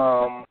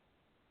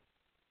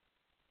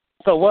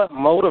 So what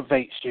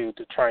motivates you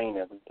to train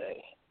every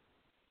day?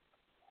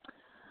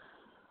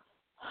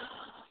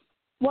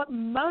 What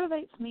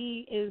motivates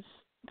me is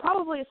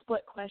probably a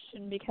split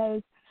question,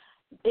 because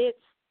it's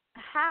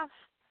half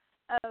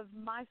of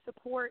my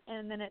support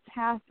and then it's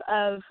half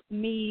of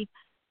me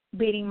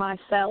beating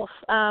myself.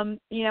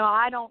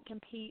 I don't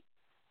compete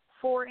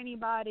for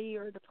anybody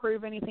or to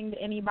prove anything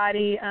to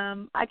anybody.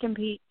 I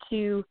compete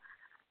to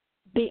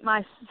beat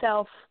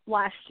myself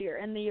last year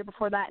and the year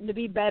before that, and to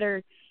be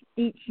better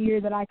each year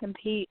that I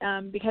compete,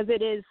 because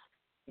it is,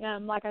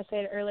 like I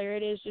said earlier,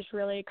 it is just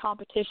really a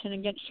competition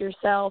against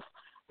yourself.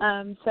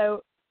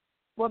 So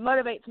what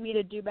motivates me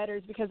to do better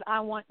is because I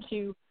want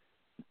to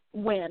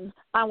win.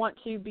 I want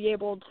to be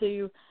able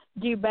to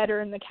do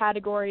better in the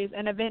categories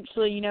and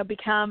eventually,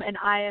 become an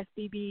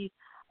IFBB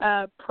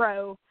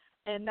pro.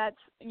 And that's,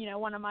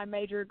 one of my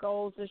major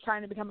goals is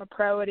trying to become a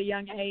pro at a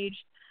young age.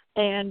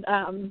 And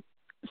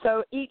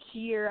so each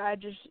year I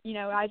just,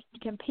 I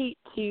compete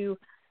to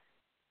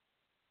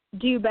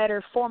do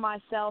better for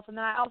myself. And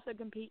then I also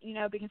compete,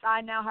 because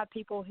I now have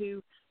people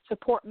who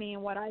support me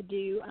in what I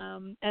do,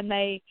 and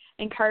they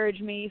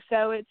encourage me.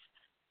 So it's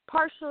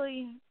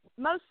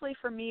mostly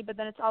for me, but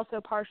then it's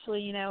also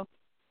partially,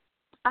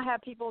 I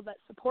have people that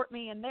support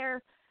me, and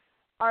they're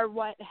are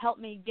what help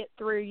me get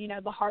through,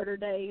 the harder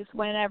days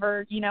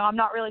whenever, I'm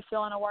not really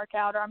feeling a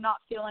workout or I'm not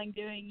feeling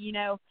doing,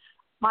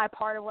 my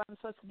part of what I'm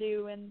supposed to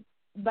do.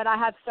 But I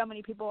have so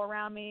many people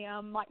around me,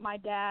 like my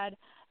dad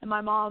and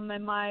my mom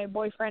and my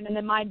boyfriend and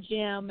then my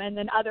gym and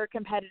then other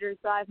competitors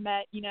that I've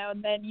met,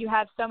 and then you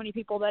have so many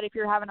people that if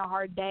you're having a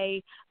hard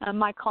day,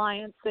 my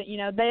clients that,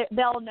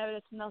 they'll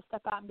notice and they'll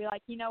step out and be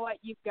like, you know what,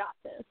 you've got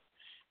this.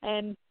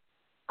 And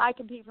I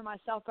compete for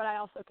myself, but I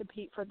also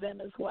compete for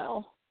them as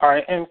well. All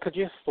right, and could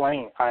you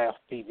explain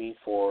IFBB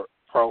for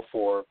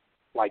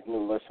like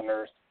new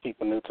listeners,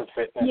 people new to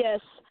fitness? Yes.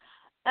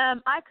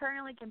 I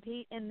currently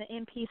compete in the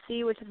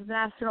NPC, which is the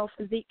National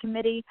Physique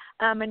Committee,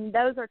 and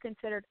those are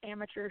considered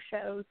amateur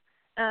shows.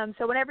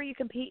 So whenever you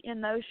compete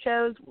in those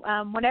shows,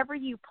 whenever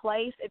you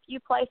place, if you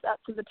place up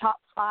to the top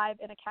 5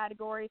 in a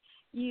category,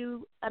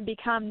 you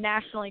become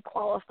nationally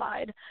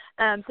qualified.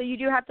 So you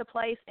do have to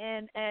place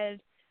in an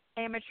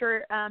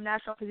amateur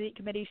National Physique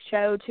Committee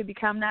show to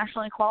become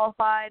nationally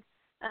qualified.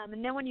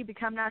 And then when you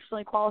become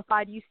nationally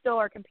qualified, you still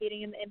are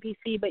competing in the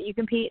NPC, but you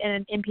compete in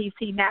an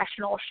NPC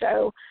national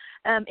show.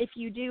 If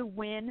you do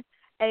win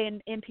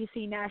an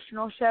NPC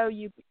national show,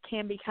 you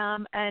can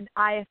become an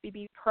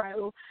IFBB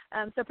pro.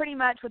 So pretty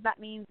much what that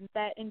means is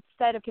that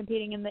instead of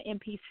competing in the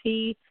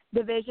NPC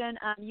division,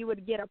 you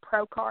would get a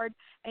pro card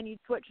and you'd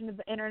switch into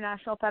the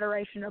International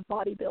Federation of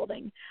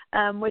Bodybuilding,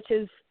 which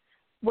is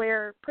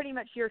where pretty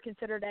much you're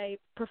considered a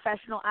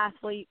professional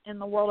athlete in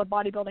the world of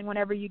bodybuilding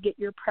whenever you get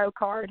your pro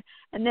card.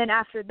 And then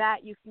after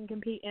that, you can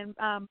compete in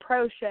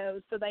pro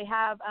shows. So they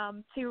have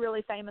 2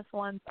 really famous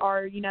ones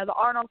are, the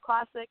Arnold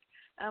Classic,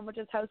 which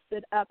is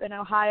hosted up in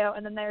Ohio,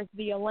 and then there's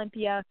the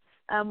Olympia,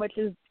 which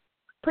is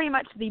pretty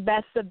much the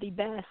best of the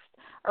best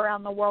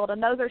around the world.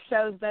 And those are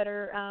shows that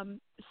are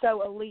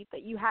so elite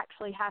that you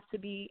actually have to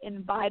be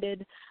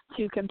invited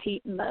to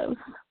compete in those.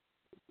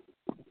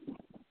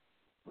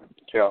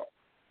 Yeah.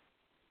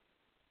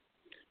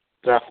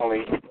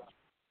 Definitely.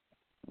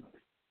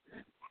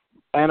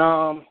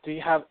 And do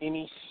you have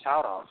any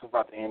shout-outs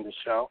about to end the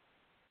show?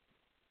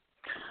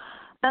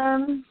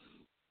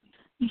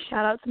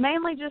 Shout-outs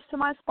mainly just to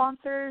my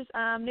sponsors,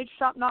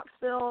 NutriShop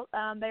Knoxville.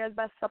 They are the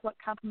best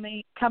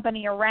supplement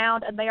company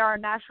around, and they are a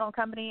national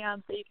company,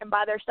 so you can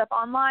buy their stuff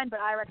online.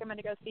 But I recommend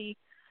to go see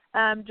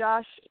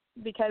Josh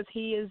because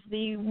he is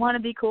one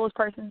of the coolest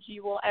persons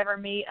you will ever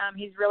meet.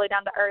 He's really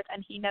down to earth,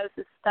 and he knows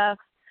his stuff.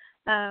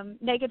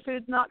 Naked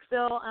Foods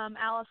Knoxville,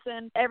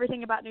 Allison,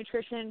 everything about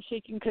nutrition.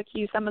 She can cook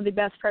you some of the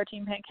best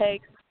protein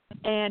pancakes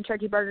and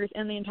turkey burgers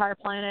in the entire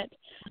planet.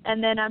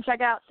 And then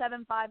check out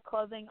 7-5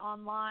 Clothing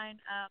online.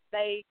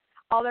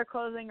 All their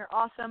clothing are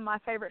awesome. My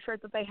favorite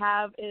shirt that they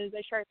have is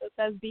a shirt that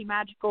says Be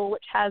Magical,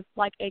 which has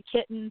like a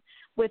kitten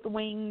with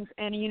wings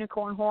and a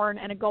unicorn horn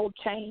and a gold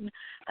chain.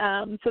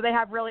 So they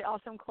have really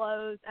awesome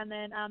clothes. And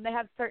then they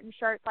have certain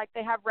shirts, like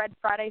they have Red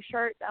Friday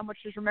shirts, which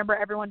is Remember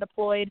Everyone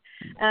Deployed.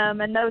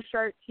 And those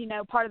shirts,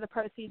 part of the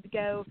proceeds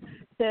go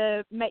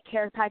to make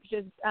care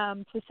packages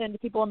to send to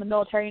people in the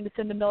military and to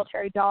send to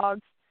military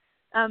dogs.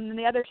 And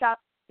the other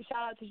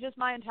shout-out to just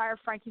my entire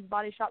Frankie's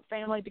Body Shop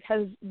family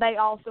because they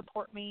all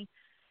support me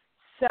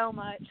so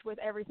much with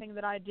everything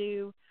that I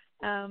do.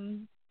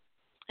 And,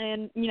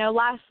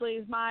 lastly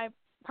is my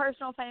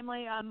personal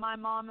family, my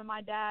mom and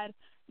my dad,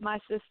 my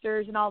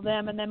sisters and all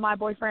them, and then my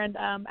boyfriend,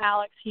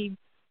 Alex, he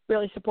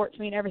really supports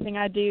me in everything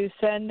I do.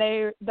 So, and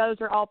those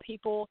are all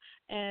people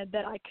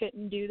that I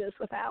couldn't do this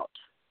without.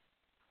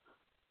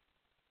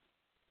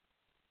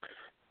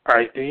 All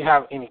right. Do you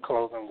have any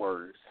closing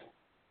words?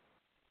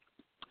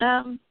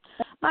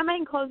 My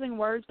main closing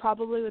words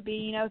probably would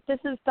be, if this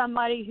is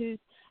somebody who's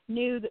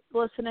new that's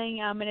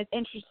listening and is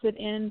interested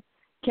in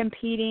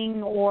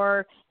competing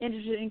or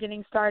interested in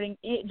getting started,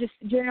 just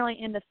generally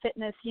into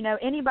fitness,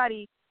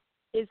 anybody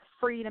is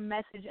free to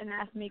message and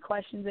ask me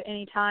questions at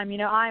any time.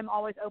 I'm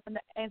always open to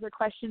answer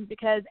questions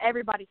because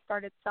everybody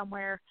started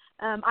somewhere.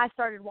 I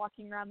started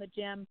walking around the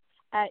gym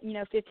at,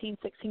 15,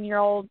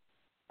 16-year-old,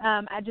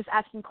 just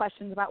asking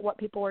questions about what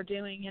people were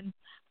doing and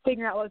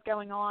figuring out what's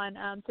going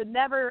on. So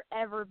never,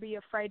 ever be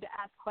afraid to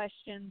ask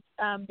questions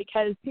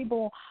because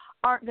people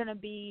aren't going to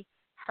be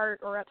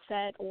hurt or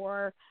upset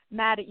or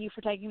mad at you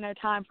for taking no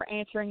time for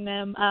answering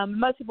them.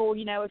 Most people,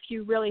 if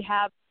you really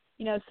have,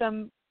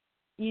 some,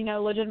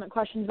 legitimate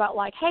questions about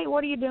like, hey,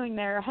 what are you doing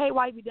there? Hey,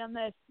 why have you done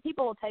this?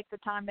 People will take the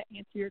time to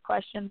answer your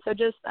questions. So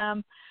just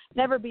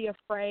never be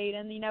afraid.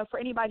 And, for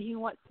anybody who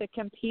wants to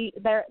compete,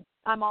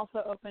 I'm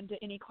also open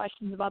to any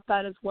questions about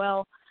that as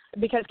well,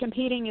 because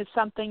competing is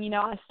something,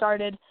 I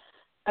started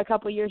a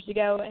couple years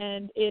ago,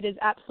 and it has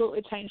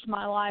absolutely changed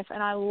my life,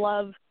 and I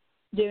love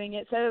doing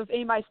it. So if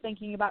anybody's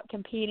thinking about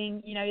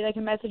competing, they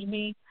can message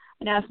me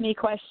and ask me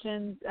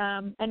questions,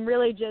 and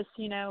really just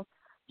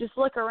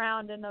look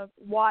around and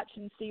watch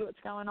and see what's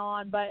going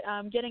on. But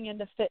getting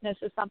into fitness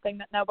is something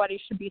that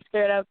nobody should be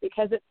scared of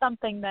because it's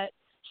something that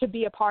should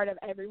be a part of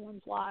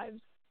everyone's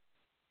lives.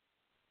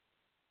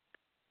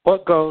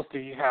 What goals do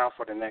you have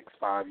for the next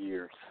 5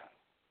 years?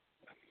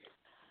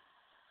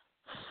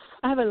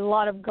 I have a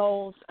lot of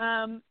goals.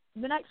 The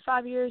next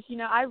 5 years,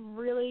 I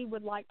really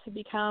would like to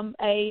become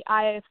a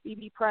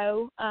IFBB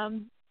pro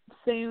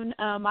soon.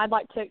 I'd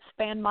like to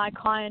expand my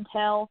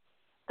clientele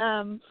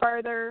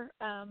further.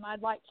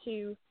 I'd like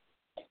to,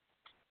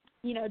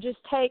 just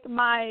take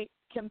my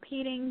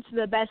competing to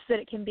the best that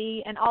it can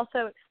be and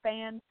also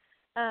expand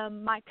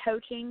my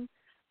coaching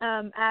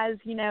as,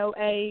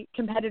 a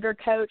competitor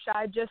coach.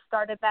 I just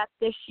started that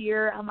this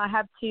year. I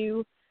have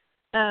 2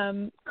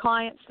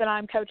 clients that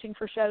I'm coaching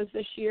for shows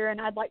this year,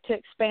 and I'd like to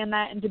expand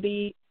that and to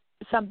be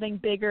something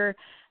bigger.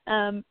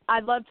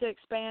 I'd love to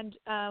expand,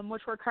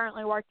 which we're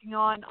currently working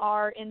on,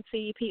 our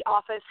NCEP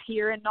office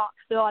here in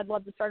Knoxville. I'd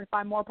love to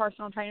certify more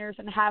personal trainers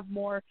and have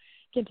more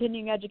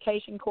continuing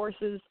education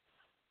courses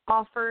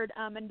offered.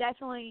 And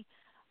definitely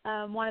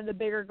one of the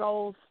bigger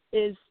goals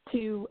is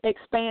to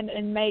expand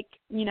and make,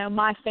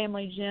 my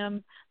family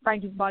gym,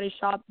 Frankie's Body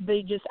Shop,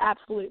 the just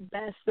absolute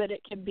best that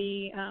it can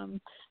be.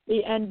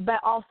 But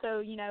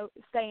also,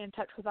 stay in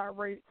touch with our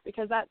roots,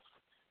 because that's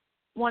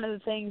one of the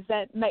things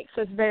that makes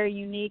us very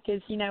unique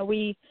is,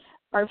 we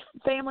are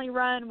family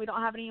run. We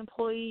don't have any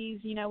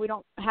employees. We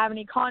don't have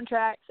any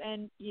contracts,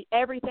 and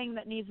everything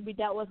that needs to be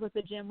dealt with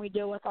the gym, we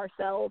deal with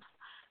ourselves.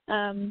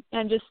 And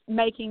just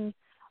making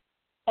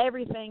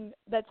everything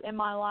that's in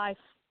my life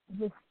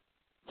just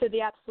to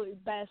the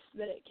absolute best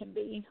that it can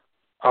be.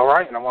 All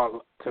right, and I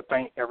want to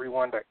thank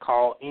everyone that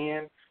called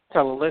in.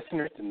 Tell the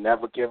listeners to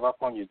never give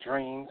up on your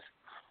dreams.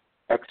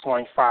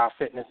 X25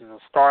 Fitness is a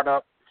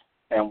startup,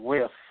 and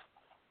with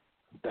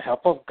the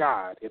help of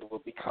God, it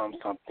will become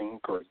something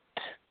great.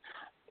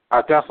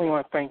 I definitely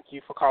want to thank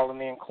you for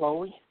calling in,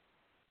 Chloe.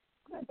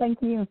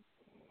 Thank you.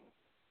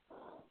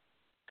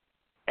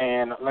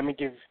 And let me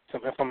give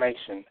some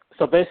information.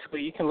 So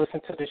basically, you can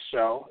listen to this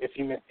show. If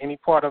you miss any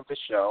part of the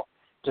show,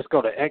 just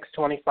go to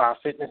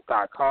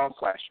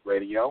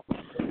x25fitness.com/radio.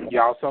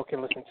 You also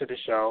can listen to the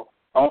show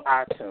on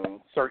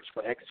iTunes. Search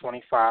for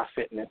X25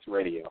 Fitness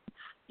Radio.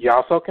 You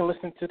also can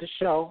listen to the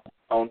show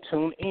on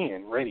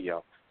TuneIn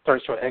Radio.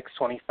 Search for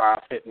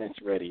X25 Fitness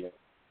Radio.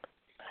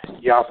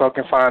 You also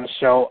can find the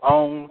show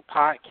on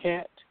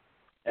Podcast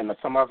and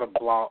some other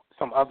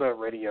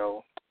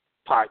radio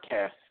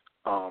podcast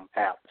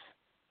apps.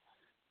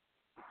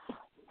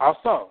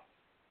 Also,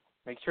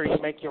 make sure you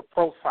make your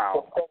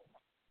profile,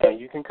 and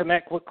you can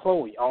connect with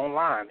Chloe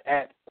online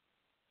at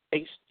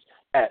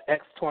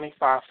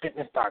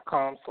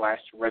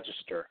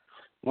x25fitness.com/register.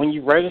 When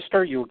you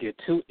register, you'll get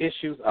 2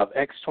 issues of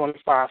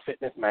X25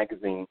 Fitness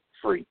magazine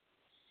free.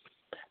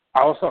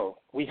 Also,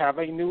 we have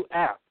a new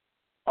app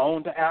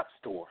on the App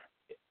Store.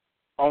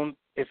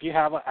 If you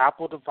have an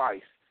Apple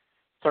device,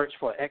 search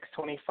for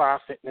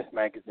X25 Fitness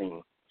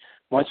magazine.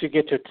 Once you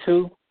get your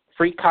 2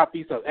 free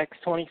copies of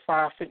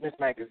X25 Fitness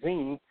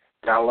magazine,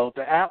 download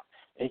the app,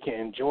 and you can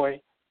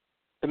enjoy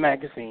the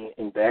magazine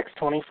in the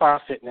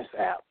X25 Fitness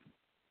app.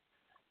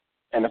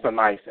 And it's a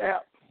nice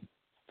app,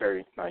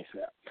 very nice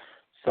app.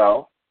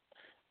 So,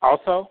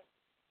 also,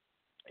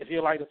 if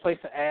you'd like to place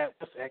an ad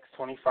with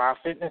X25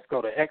 Fitness,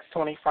 go to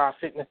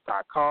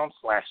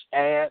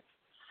x25fitness.com/ads,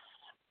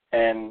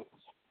 and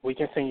we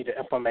can send you the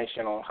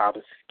information on how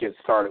to get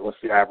started with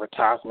your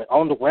advertisement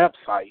on the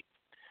website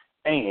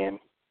and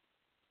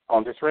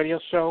on this radio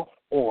show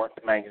or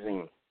the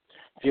magazine.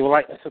 If you would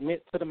like to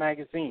submit to the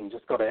magazine,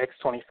 just go to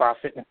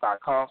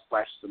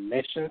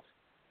x25fitness.com/submissions.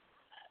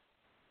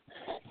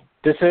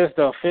 This is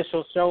the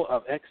official show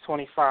of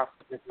X25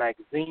 Fitness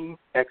Magazine,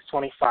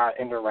 X25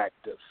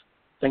 Interactive.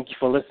 Thank you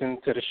for listening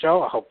to the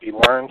show. I hope you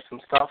learned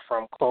some stuff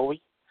from Chloe.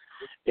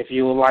 If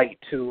you would like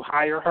to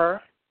hire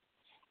her,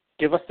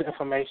 give us the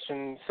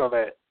information so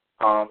that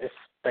if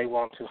they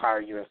want to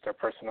hire you as their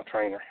personal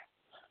trainer.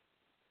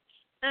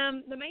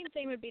 The main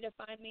thing would be to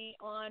find me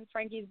on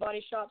Frankie's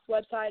Body Shop's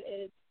website.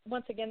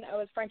 Once again, that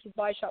was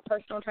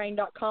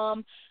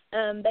frankiesbodyshoppersonaltraining.com.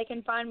 They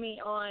can find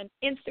me on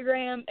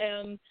Instagram.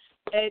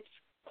 It's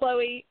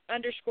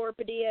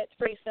Chloe_Padilla. It's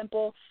pretty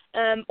simple.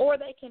 Or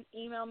they can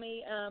email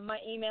me. My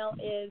email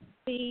is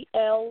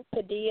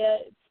clpadilla,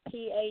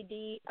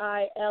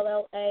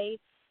 PADILLA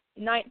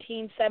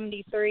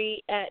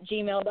 1973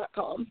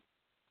 @gmail.com.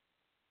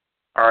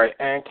 All right,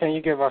 and can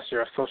you give us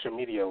your social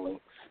media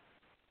links?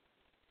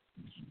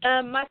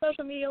 My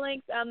social media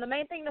links, the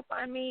main thing to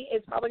find me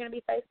is probably going to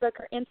be Facebook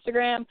or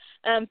Instagram.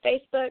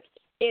 Facebook,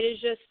 it is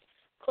just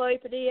Chloe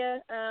Padilla,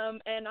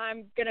 and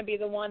I'm going to be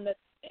the one that's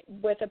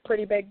with a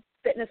pretty big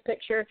fitness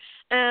picture.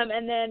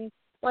 And then,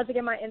 once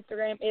again, my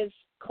Instagram is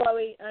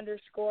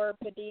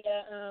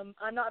Chloe_Padilla.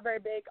 I'm not very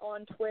big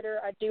on Twitter.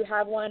 I do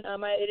have one.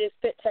 It is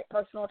Fit Tech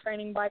Personal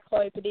Training by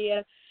Chloe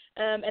Padilla.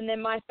 And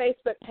then my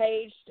Facebook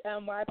page,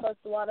 where I post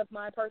a lot of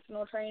my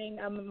personal training,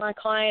 my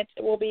clients,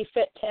 it will be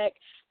Fit Tech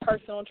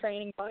Personal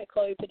Training by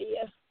Chloe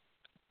Padilla.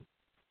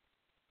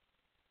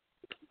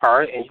 All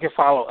right, and you can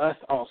follow us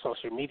on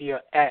social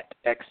media at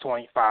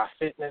X25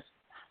 Fitness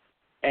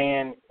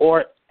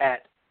or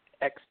at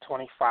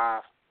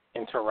X25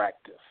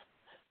 Interactive.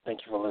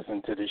 Thank you for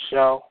listening to the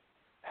show.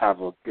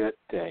 Have a good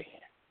day.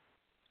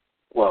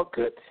 Well,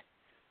 good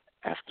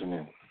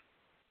afternoon.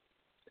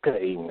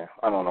 Good evening.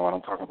 I don't know what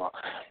I'm talking about.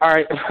 All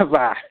right,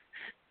 bye.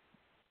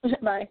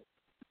 Bye.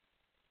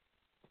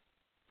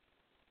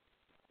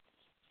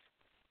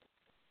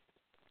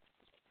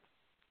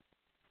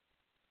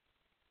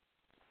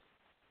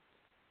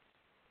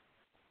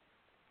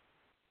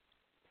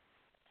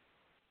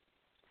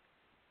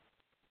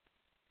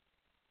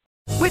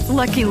 With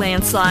Lucky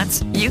Land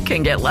Slots, you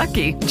can get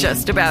lucky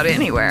just about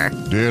anywhere.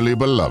 Dearly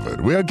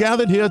beloved, we are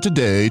gathered here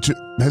today to...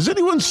 Has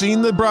anyone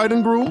seen the bride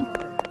and groom?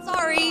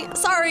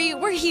 Sorry,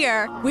 we're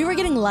here. We were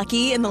getting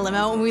lucky in the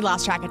limo and we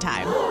lost track of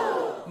time.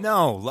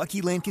 No,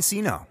 Lucky Land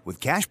Casino, with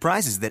cash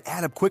prizes that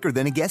add up quicker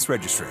than a guest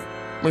registry.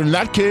 In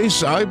that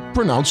case, I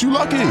pronounce you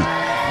lucky.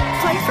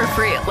 Play for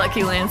free at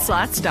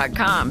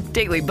LuckyLandSlots.com.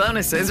 Daily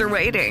bonuses are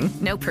waiting.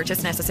 No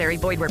purchase necessary.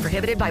 Void where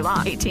prohibited by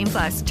law.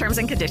 18+. Terms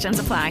and conditions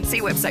apply.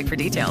 See website for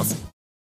details.